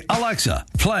 say, Alexa,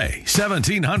 play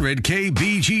 1700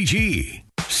 KBGG.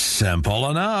 Simple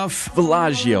enough.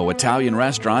 Villaggio Italian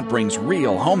Restaurant brings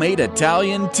real homemade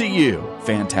Italian to you.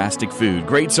 Fantastic food,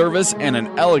 great service, and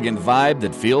an elegant vibe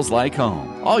that feels like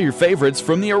home. All your favorites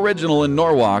from the original in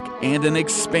Norwalk and an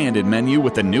expanded menu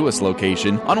with the newest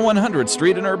location on 100th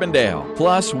Street in Urbandale.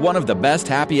 Plus, one of the best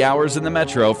happy hours in the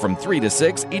metro from 3 to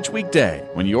 6 each weekday.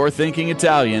 When you're thinking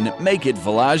Italian, make it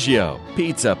Villaggio.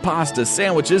 Pizza, pasta,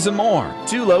 sandwiches, and more.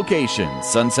 2 locations,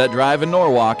 Sunset Drive in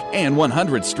Norwalk and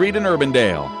 100th Street in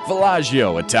Urbandale.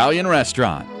 Villaggio Italian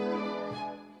Restaurant.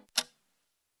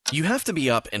 You have to be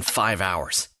up in 5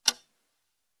 hours.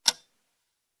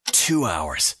 2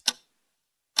 hours.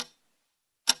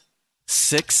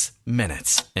 6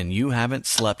 minutes, and you haven't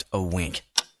slept a wink.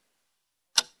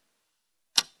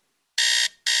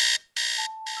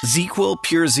 ZzzQuil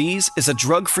Pure Z's is a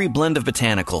drug-free blend of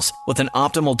botanicals with an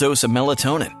optimal dose of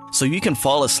melatonin, so you can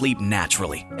fall asleep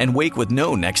naturally and wake with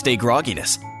no next-day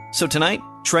grogginess. So tonight,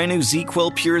 try new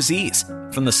ZzzQuil Pure Z's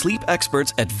from the sleep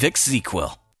experts at Vicks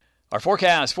ZzzQuil. Our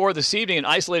forecast for this evening, an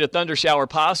isolated thunder shower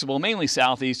possible, mainly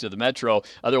southeast of the metro.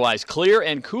 Otherwise, clear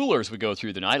and cooler as we go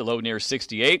through the night, a low near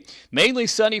 68. Mainly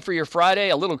sunny for your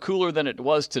Friday, a little cooler than it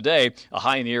was today, a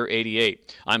high near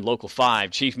 88. I'm Local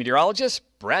 5 Chief Meteorologist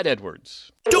Brad Edwards.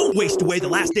 Don't waste away the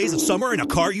last days of summer in a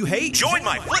car you hate. Join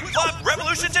my flip-flop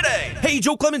revolution today. Hey,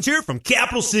 Joe Clemens here from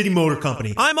Capital City Motor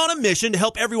Company. I'm on a mission to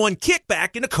help everyone kick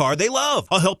back in a car they love.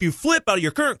 I'll help you flip out of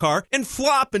your current car and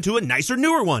flop into a nicer,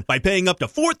 newer one by paying up to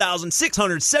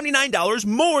 $4,679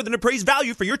 more than appraised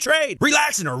value for your trade.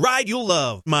 Relax in a ride you'll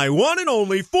love. My one and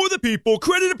only for the people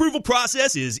credit approval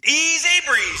process is easy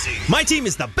breezy. My team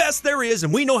is the best there is,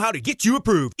 and we know how to get you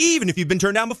approved, even if you've been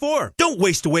turned down before. Don't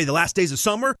waste away the last days of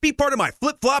summer. Be part of my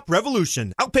flip-flop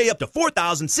revolution. I'll pay up to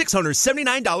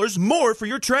 $4,679 more for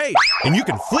your trade. And you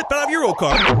can flip out of your old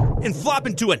car and flop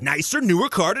into a nicer, newer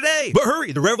car today. But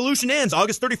hurry, the revolution ends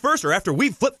August 31st or after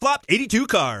we've flip-flopped 82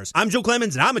 cars. I'm Joe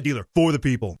Clemens, and I'm a dealer for the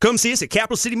people. Come see us at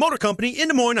Capital City Motor Company in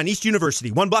Des Moines on East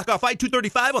University, 1 block off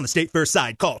I-235 on the State Fair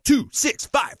side. Call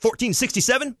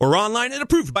 265-1467 or online at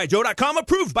approvedbyjoe.com.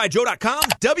 Approvedbyjoe.com.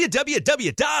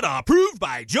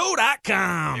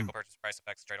 www.approvedbyjoe.com. Vehicle purchase price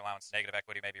affects trade allowance. Negative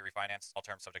equity may be refinanced. All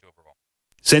terms subject to approval.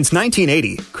 Since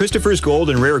 1980, Christopher's Gold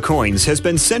and Rare Coins has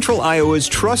been Central Iowa's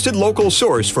trusted local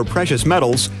source for precious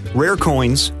metals, rare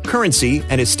coins, currency,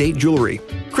 and estate jewelry.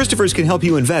 Christopher's can help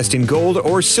you invest in gold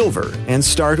or silver and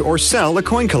start or sell a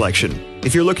coin collection.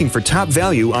 If you're looking for top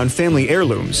value on family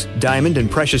heirlooms, diamond and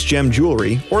precious gem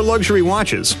jewelry, or luxury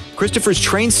watches, Christopher's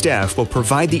trained staff will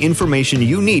provide the information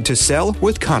you need to sell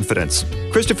with confidence.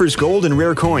 Christopher's Gold and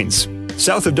Rare Coins,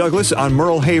 south of Douglas on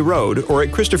Merle Hay Road or at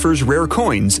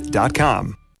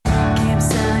Christopher'sRareCoins.com.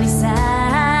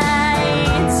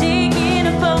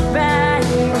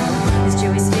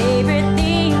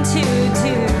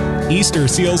 Easter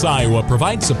Seals Iowa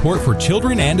provides support for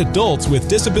children and adults with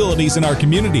disabilities in our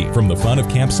community. From the fun of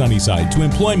Camp Sunnyside to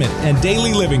employment and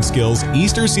daily living skills,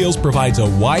 Easter Seals provides a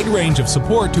wide range of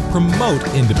support to promote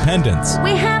independence.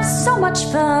 We have so much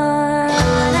fun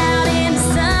out in the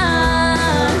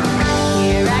sun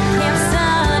here at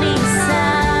Camp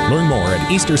Sunnyside. Learn more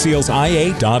at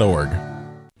EasterSealsIA.org.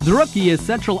 The Rookie is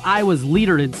Central Iowa's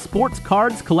leader in sports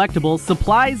cards, collectibles,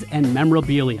 supplies, and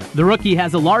memorabilia. The Rookie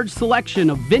has a large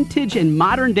selection of vintage and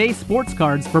modern-day sports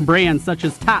cards from brands such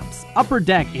as Topps, Upper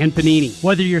Deck, and Panini.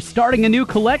 Whether you're starting a new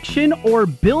collection or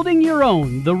building your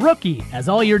own, The Rookie has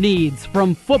all your needs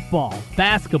from football,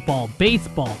 basketball,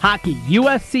 baseball, hockey,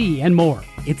 UFC, and more.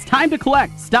 It's time to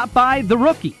collect. Stop by The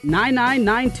Rookie,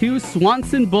 9992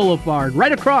 Swanson Boulevard,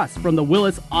 right across from the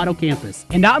Willis Auto Campus,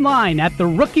 and online at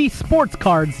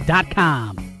therookiesportscards.com.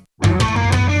 Pour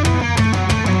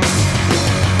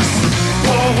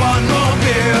one more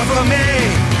beer for me.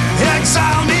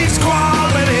 Exile meets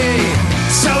quality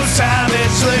so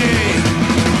savagely.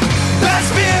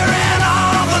 Best beer in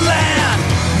all the land,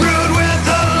 brewed with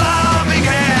a loving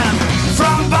hand.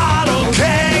 From bottle,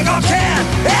 keg, or can,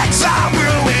 Exile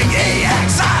Brewing,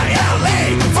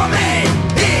 E-X-I-L-E. For me,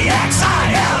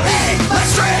 E-X-I-L-E.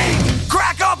 Let's drink,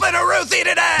 crack open a Ruthie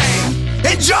today.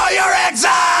 Enjoy your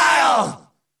exile.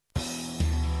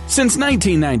 Since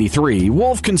 1993,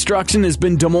 Wolf Construction has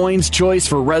been Des Moines' choice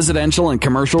for residential and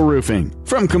commercial roofing.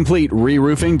 From complete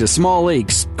re-roofing to small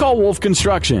leaks, call Wolf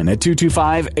Construction at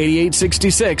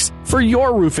 225-8866 for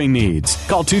your roofing needs.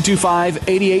 Call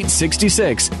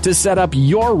 225-8866 to set up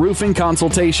your roofing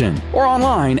consultation or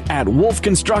online at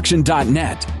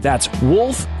wolfconstruction.net. That's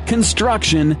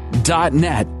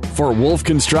wolfconstruction.net for Wolf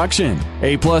Construction.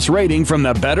 A+ rating from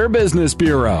the Better Business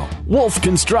Bureau.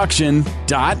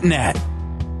 wolfconstruction.net.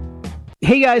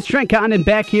 Hey guys, Trent Condon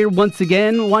back here once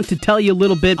again. Want to tell you a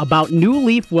little bit about New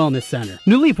Leaf Wellness Center.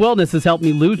 New Leaf Wellness has helped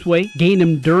me lose weight, gain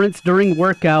endurance during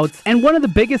workouts, and one of the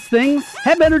biggest things,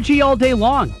 have energy all day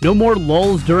long. No more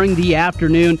lulls during the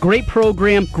afternoon. Great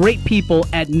program, great people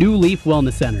at New Leaf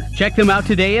Wellness Center. Check them out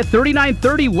today at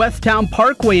 3930 West Town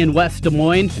Parkway in West Des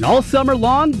Moines. And all summer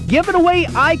long, giving away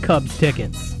iCubs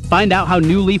tickets. Find out how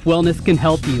New Leaf Wellness can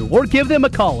help you, or give them a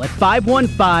call at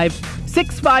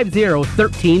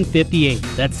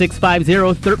 515-650-1358. That's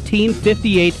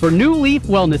 650-1358 for New Leaf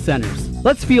Wellness Centers.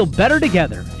 Let's feel better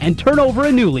together and turn over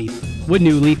a new leaf with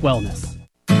New Leaf Wellness.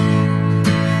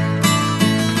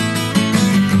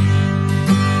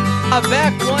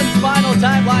 Back one final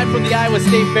time live from the Iowa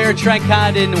State Fair. Trent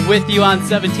Condon with you on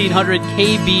 1700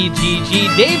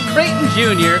 KBGG. Dave Creighton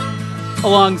Jr.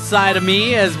 alongside of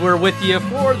me as we're with you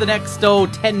for the next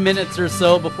 10 minutes or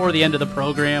so before the end of the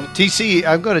program. TC,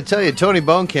 I'm going to tell you, Tony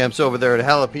Bonecamp's over there at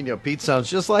Jalapeno Pete sounds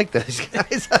just like those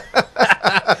guys.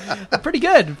 Pretty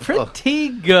good. Pretty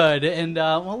good. And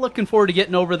well, looking forward to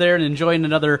getting over there and enjoying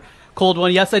another cold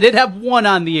one. Yes, I did have one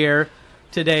on the air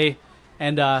today.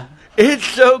 And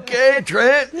it's okay,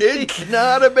 Trent. It's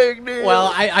not a big deal.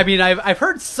 Well, I mean, I've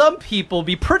heard some people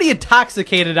be pretty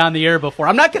intoxicated on the air before.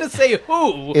 I'm not going to say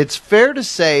who. It's fair to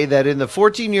say that in the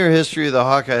 14-year history of the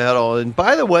Hawkeye Huddle, and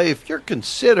by the way, if you're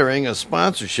considering a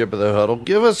sponsorship of the Huddle,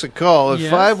 give us a call at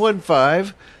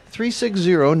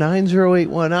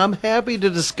 515-360-9081. I'm happy to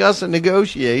discuss and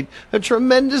negotiate a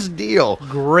tremendous deal.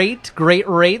 Great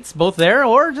rates, both there,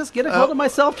 or just get a hold of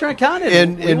myself, Trent Condon,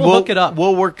 and we'll look it up.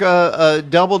 We'll work a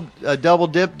double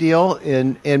dip deal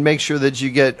and make sure that you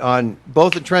get on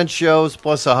both the Trent shows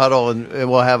plus a Huddle, and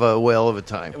we'll have a whale of a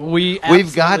time.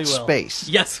 We've got space.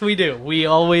 Yes, we do. We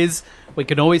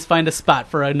can always find a spot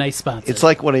for a nice sponsor. It's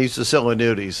like when I used to sell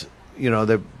annuities. You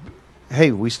know,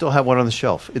 hey, we still have one on the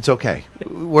shelf. It's okay.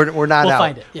 We're not we'll out.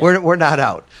 Find it. Yeah. We're not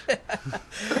out.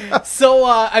 So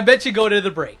I bet you go to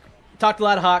the break. Talked a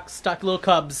lot of Hawks, talked a little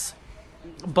Cubs,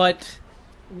 but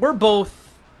we're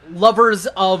both lovers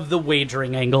of the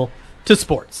wagering angle to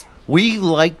sports. We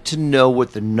like to know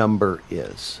what the number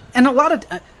is. And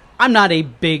I'm not a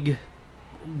big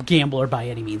gambler by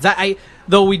any means.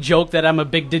 Though we joke that I'm a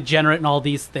big degenerate in all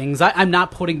these things, I'm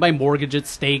not putting my mortgage at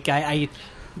stake. I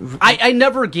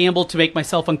never gamble to make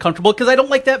myself uncomfortable because I don't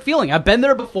like that feeling. I've been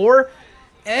there before,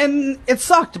 and it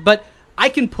sucked. But I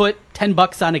can put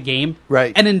 $10 on a game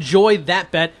and enjoy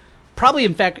that bet. Probably,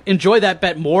 in fact, enjoy that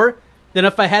bet more than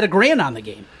if I had $1,000 on the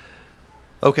game.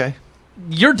 Okay,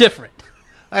 you're different.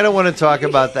 I don't want to talk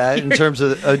about that in terms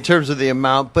of the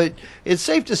amount, but it's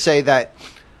safe to say that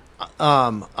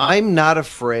I'm not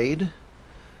afraid.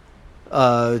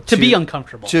 To be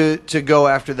uncomfortable. To go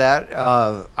after that.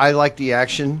 I like the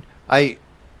action. I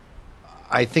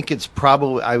think it's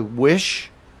probably, I wish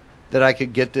that I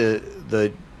could get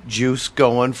the juice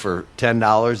going for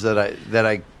 $10 that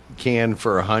I can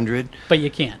for $100. But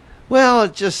you can't. Well,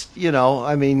 it just,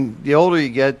 I mean, the older you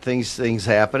get, things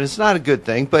happen. It's not a good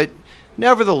thing, but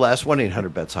nevertheless,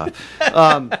 1-800-BETS-HOP.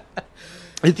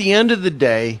 At the end of the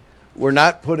day, we're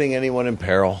not putting anyone in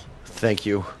peril. Thank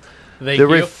you. The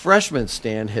refreshment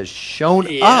stand has shown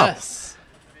up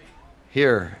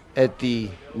here at the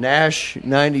Nash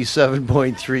 97.3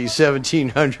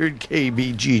 1700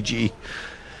 KBGG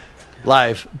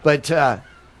live. But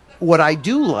what I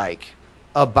do like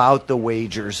about the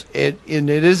wagers, and it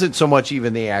isn't so much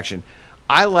even the action,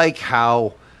 I like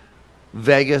how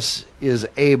Vegas is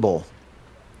able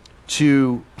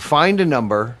to find a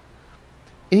number.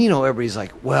 And, everybody's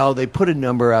like, well, they put a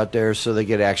number out there so they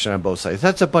get action on both sides.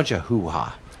 That's a bunch of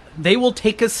hoo-ha. They will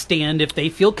take a stand if they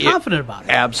feel confident about it.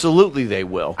 Absolutely they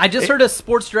will. I just heard a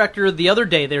sports director the other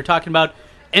day. They were talking about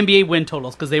NBA win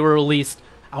totals because they were released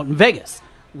out in Vegas.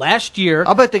 Last year...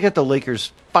 I'll bet they got the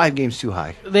Lakers 5 games too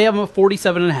high. They have them at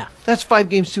 47.5. That's 5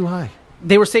 games too high.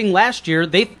 They were saying last year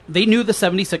they knew the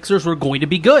 76ers were going to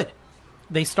be good.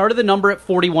 They started the number at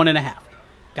 41.5.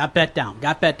 Got bet down.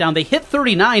 They hit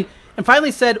 39... and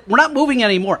finally said, we're not moving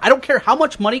anymore. I don't care how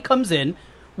much money comes in.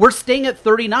 We're staying at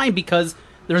 39 because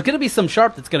there's going to be some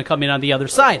sharp that's going to come in on the other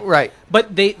side. Right.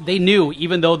 But they knew,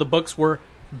 even though the books were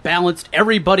balanced,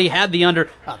 everybody had the under.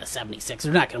 Oh, the 76ers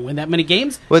are not going to win that many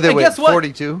games. Well, they and win guess what?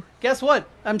 42. Guess what?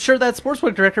 I'm sure that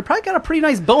sportsbook director probably got a pretty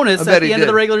nice bonus at the end of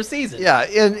the regular season. Yeah,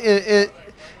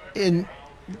 and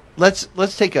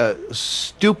let's take a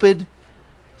stupid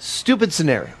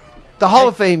scenario. The Hall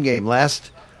of Fame game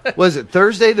last... Was it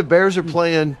Thursday? The Bears are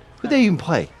playing. Who did they even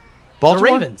play? Baltimore?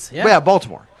 The Ravens. Yeah,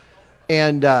 Baltimore.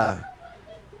 And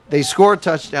they score a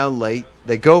touchdown late.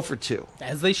 They go for 2.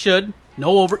 As they should. You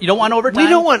don't want overtime. We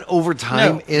don't want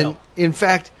overtime. No. In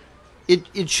fact,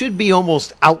 it should be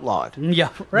almost outlawed. Yeah,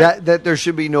 right. That there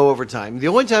should be no overtime. The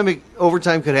only time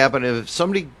overtime could happen if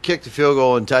somebody kicked a field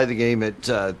goal and tied the game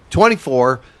at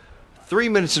 24, 3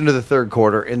 minutes into the third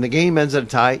quarter, and the game ends in a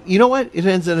tie. You know what? It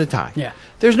ends in a tie. Yeah.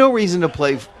 There's no reason to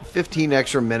play 15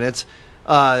 extra minutes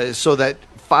so that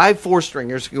 5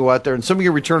 4-stringers can go out there and somebody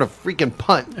can return a freaking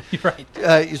punt.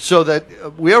 Right. So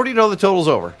that we already know the total's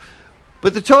over.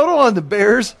 But the total on the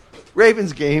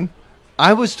Bears-Ravens game,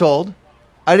 I was told,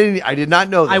 I did not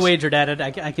know this. I wagered at it.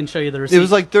 I can show you the receipt. It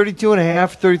was like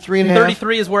 32.5, 33.5.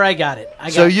 33 is where I got it.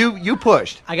 So you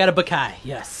pushed. I got a Buckeye,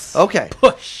 yes. Okay.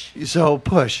 Push. So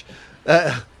push.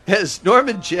 As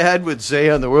Norman Chad would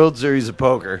say on the World Series of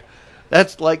Poker,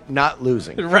 that's like not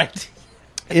losing. Right.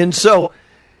 And so...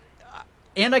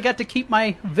 And I got to keep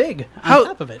my VIG on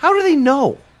top of it. How do they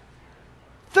know?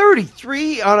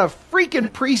 33 on a freaking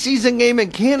preseason game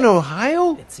in Canton,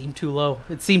 Ohio? It seemed too low.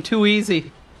 It seemed too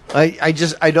easy. I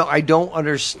don't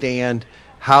understand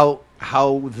how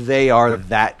they are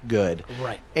that good.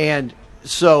 Right. And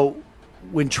so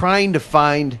when trying to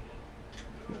find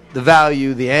the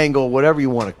value, the angle, whatever you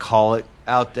want to call it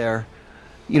out there,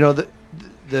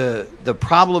 the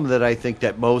problem that I think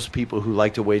that most people who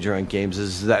like to wager on games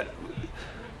is that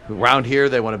around here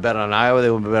they want to bet on Iowa,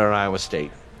 they want to bet on Iowa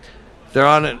State. They're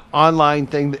on an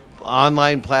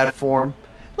online platform.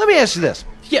 Let me ask you this.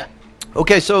 Yeah.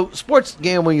 Okay, so sports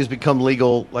gambling has become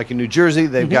legal, like in New Jersey.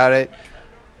 They've got it.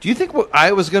 Do you think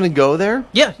Iowa's going to go there?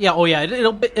 Yeah. Oh, yeah.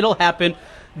 It'll happen.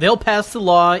 They'll pass the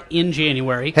law in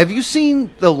January. Have you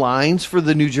seen the lines for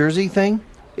the New Jersey thing?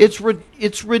 It's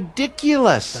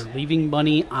ridiculous. They're leaving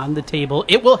money on the table.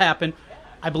 It will happen.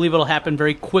 I believe it'll happen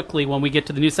very quickly when we get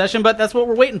to the new session, but that's what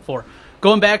we're waiting for.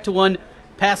 Going back to when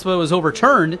PASPA was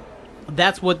overturned,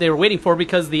 that's what they were waiting for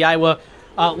because the Iowa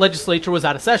legislature was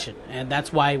out of session, and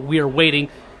that's why we're waiting.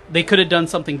 They could have done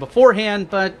something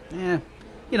beforehand, but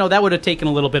that would have taken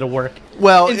a little bit of work.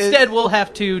 Well, instead, we'll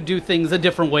have to do things a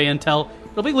different way until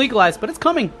it'll be legalized, but it's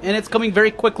coming, and it's coming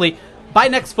very quickly by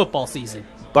next football season.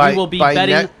 We will be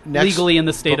betting legally in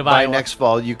the state of Iowa. By next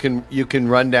fall, you can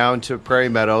run down to Prairie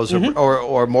Meadows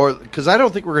or more, because I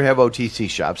don't think we're going to have OTC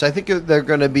shops. I think they're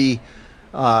going to be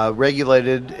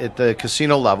regulated at the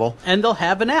casino level. And they'll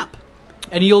have an app.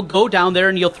 And you'll go down there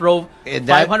and you'll throw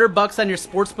 $500 on your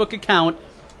sportsbook account,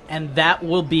 and that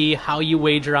will be how you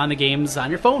wager on the games on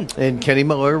your phone. And Kenny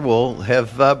Miller will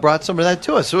have brought some of that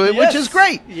to us, which is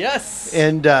great. Yes.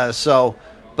 And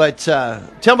But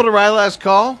Templeton Rye last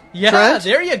call. Yeah, Trent.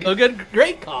 There you go.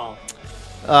 Great call.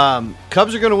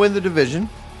 Cubs are going to win the division.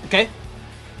 Okay.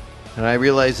 And I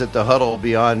realize that the huddle will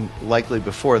be on likely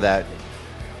before that.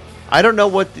 I don't know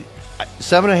what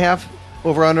 7.5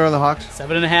 over under on the Hawks.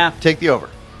 7.5. Take the over.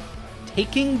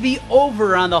 Taking the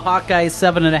over on the Hawkeyes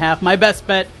 7.5. My best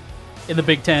bet in the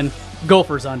Big Ten.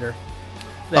 Gophers under.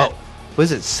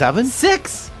 Was it 7?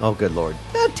 6. Oh, good Lord.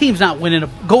 That team's not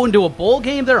going to a bowl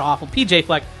game. They're awful. PJ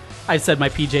Fleck. I said my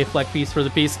PJ Fleck piece for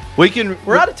the piece.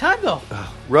 We're out of time, though.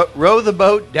 Row the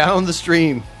boat down the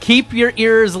stream. Keep your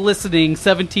ears listening.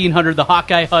 1700, the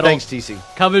Hawkeye Huddle. Thanks, TC.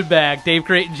 Coming back. Dave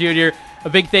Creighton Jr., a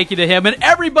big thank you to him and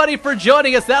everybody for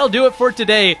joining us. That'll do it for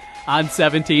today on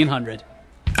 1700.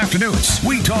 Afternoons,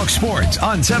 we talk sports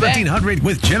on 1700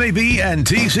 with Jimmy B and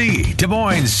TC, Des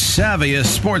Moines' savviest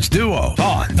sports duo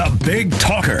on the Big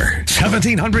Talker,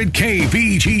 1700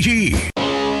 KBGG.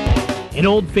 An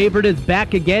old favorite is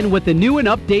back again with a new and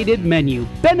updated menu,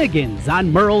 Bennigan's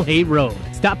on Merle Hay Road.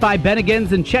 Stop by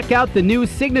Bennigan's and check out the new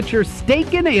signature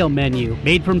steak and ale menu,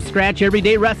 made from scratch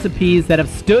everyday recipes that have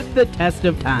stood the test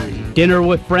of time. Dinner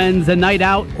with friends, a night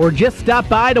out, or just stop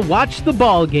by to watch the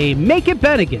ball game, make it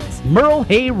Bennigan's, Merle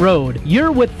Hay Road.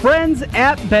 You're with friends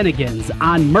at Bennigan's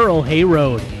on Merle Hay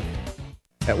Road.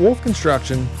 At Wolf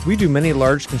Construction, we do many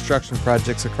large construction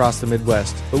projects across the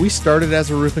Midwest, but we started as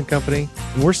a roofing company,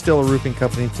 and we're still a roofing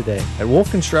company today. At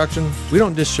Wolf Construction, we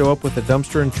don't just show up with a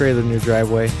dumpster and trailer in your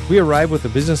driveway. We arrive with a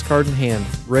business card in hand,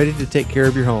 ready to take care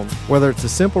of your home. Whether it's a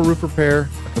simple roof repair,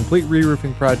 a complete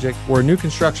re-roofing project, or a new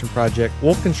construction project,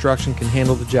 Wolf Construction can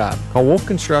handle the job. Call Wolf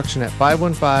Construction at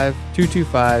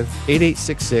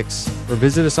 515-225-8866 or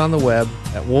visit us on the web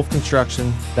at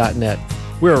wolfconstruction.net.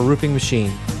 We're a roofing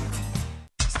machine.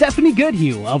 Stephanie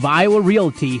Goodhue of Iowa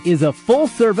Realty is a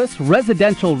full-service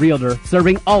residential realtor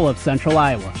serving all of Central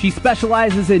Iowa. She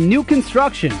specializes in new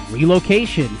construction,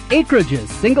 relocation, acreages,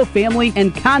 single-family,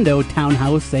 and condo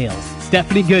townhouse sales.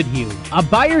 Stephanie Goodhue, a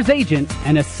buyer's agent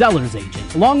and a seller's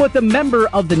agent, along with a member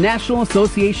of the National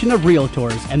Association of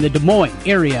Realtors and the Des Moines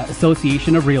Area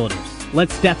Association of Realtors. Let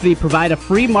Stephanie provide a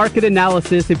free market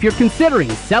analysis if you're considering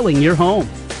selling your home.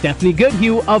 Stephanie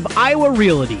Goodhue of Iowa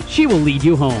Realty. She will lead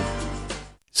you home.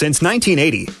 Since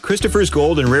 1980, Christopher's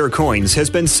Gold and Rare Coins has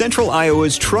been Central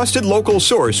Iowa's trusted local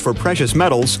source for precious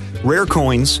metals, rare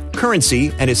coins,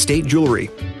 currency, and estate jewelry.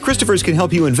 Christopher's can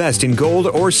help you invest in gold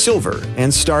or silver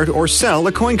and start or sell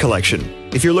a coin collection.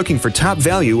 If you're looking for top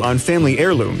value on family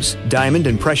heirlooms, diamond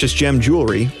and precious gem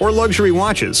jewelry, or luxury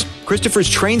watches, Christopher's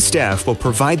trained staff will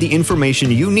provide the information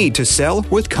you need to sell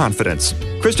with confidence.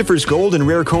 Christopher's Gold and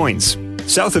Rare Coins,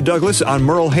 south of Douglas on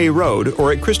Merle Hay Road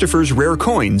or at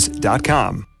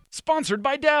Christopher'sRareCoins.com. Sponsored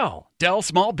by Dell. Dell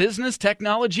Small Business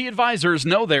Technology Advisors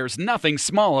know there's nothing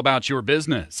small about your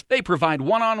business. They provide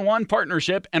one-on-one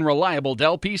partnership and reliable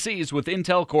Dell PCs with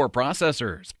Intel Core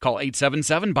processors. Call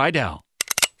 877-BUY-DELL.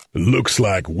 Looks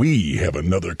like we have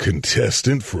another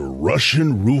contestant for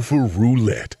Russian Roofer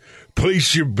Roulette.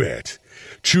 Place your bet.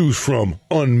 Choose from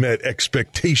unmet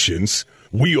expectations,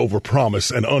 we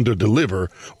overpromise and underdeliver,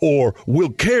 or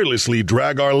we'll carelessly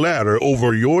drag our ladder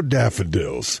over your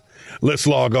daffodils. Let's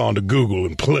log on to Google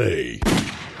and play.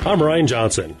 I'm Ryan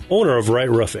Johnson, owner of Wright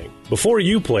Roofing. Before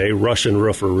you play Russian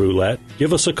Roofer Roulette,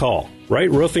 give us a call. Wright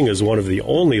Roofing is one of the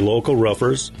only local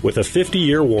roofers with a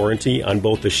 50-year warranty on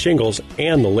both the shingles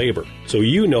and the labor. So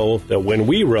you know that when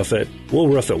we roof it, we'll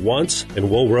roof it once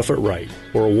and we'll roof it right.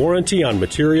 For a warranty on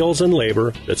materials and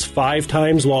labor that's 5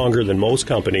 times longer than most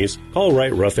companies, call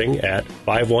Wright Roofing at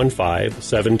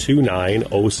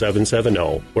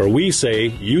 515-729-0770, where we say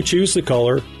you choose the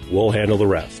color, we'll handle the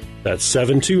rest. That's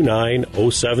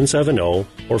 729-0770,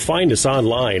 or find us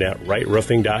online at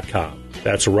wrightroofing.com.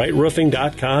 That's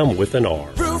wrightroofing.com with an R.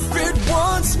 Roof it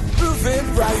once, roof it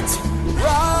right.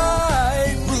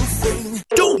 Right Roofing.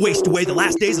 Don't waste away the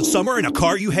last days of summer in a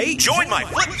car you hate. Join my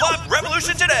flip-flop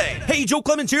revolution today. Hey, Joe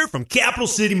Clemens here from Capital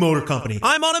City Motor Company.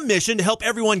 I'm on a mission to help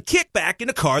everyone kick back in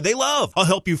a car they love. I'll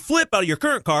help you flip out of your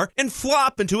current car and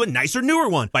flop into a nicer, newer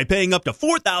one by paying up to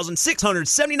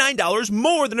 $4,679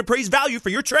 more than appraised value for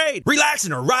your trade. Relax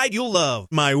in a ride you'll love.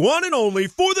 My one and only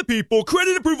for the people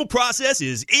credit approval process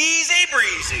is easy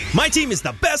breezy. My team is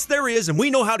the best there is, and we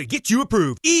know how to get you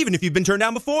approved, even if you've been turned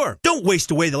down before. Don't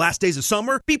waste away the last days of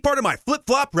summer. Be part of my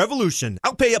flip-flop revolution.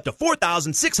 I'll pay up to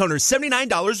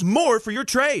 $4,679 more for your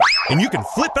trade. And you can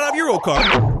flip out of your old car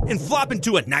and flop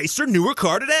into a nicer, newer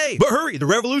car today. But hurry, the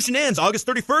revolution ends August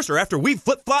 31st or after we've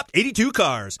flip-flopped 82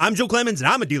 cars. I'm Joe Clemens, and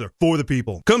I'm a dealer for the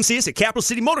people. Come see us at Capital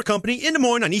City Motor Company in Des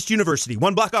Moines on East University,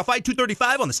 1 block off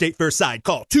I-235 on the State Fair side.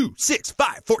 Call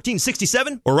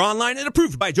 265-1467 or online at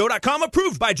approvedbyjoe.com.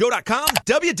 Approvedbyjoe.com.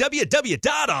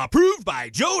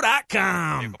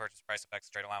 www.approvedbyjoe.com. Vehicle purchase price effects,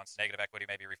 trade allowance, negative equity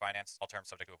may be refinanced. All terms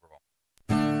subject to approval.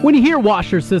 When you hear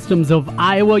Washer Systems of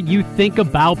Iowa, you think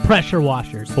about pressure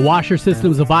washers. The Washer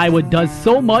Systems of Iowa does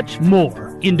so much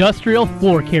more. Industrial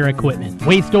floor care equipment,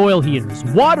 waste oil heaters,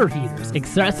 water heaters,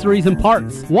 accessories and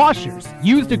parts, washers,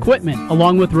 used equipment,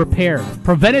 along with repair,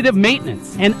 preventative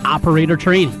maintenance, and operator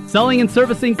training. Selling and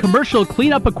servicing commercial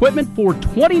cleanup equipment for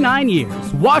 29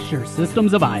 years. Washer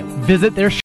Systems of Iowa. Visit their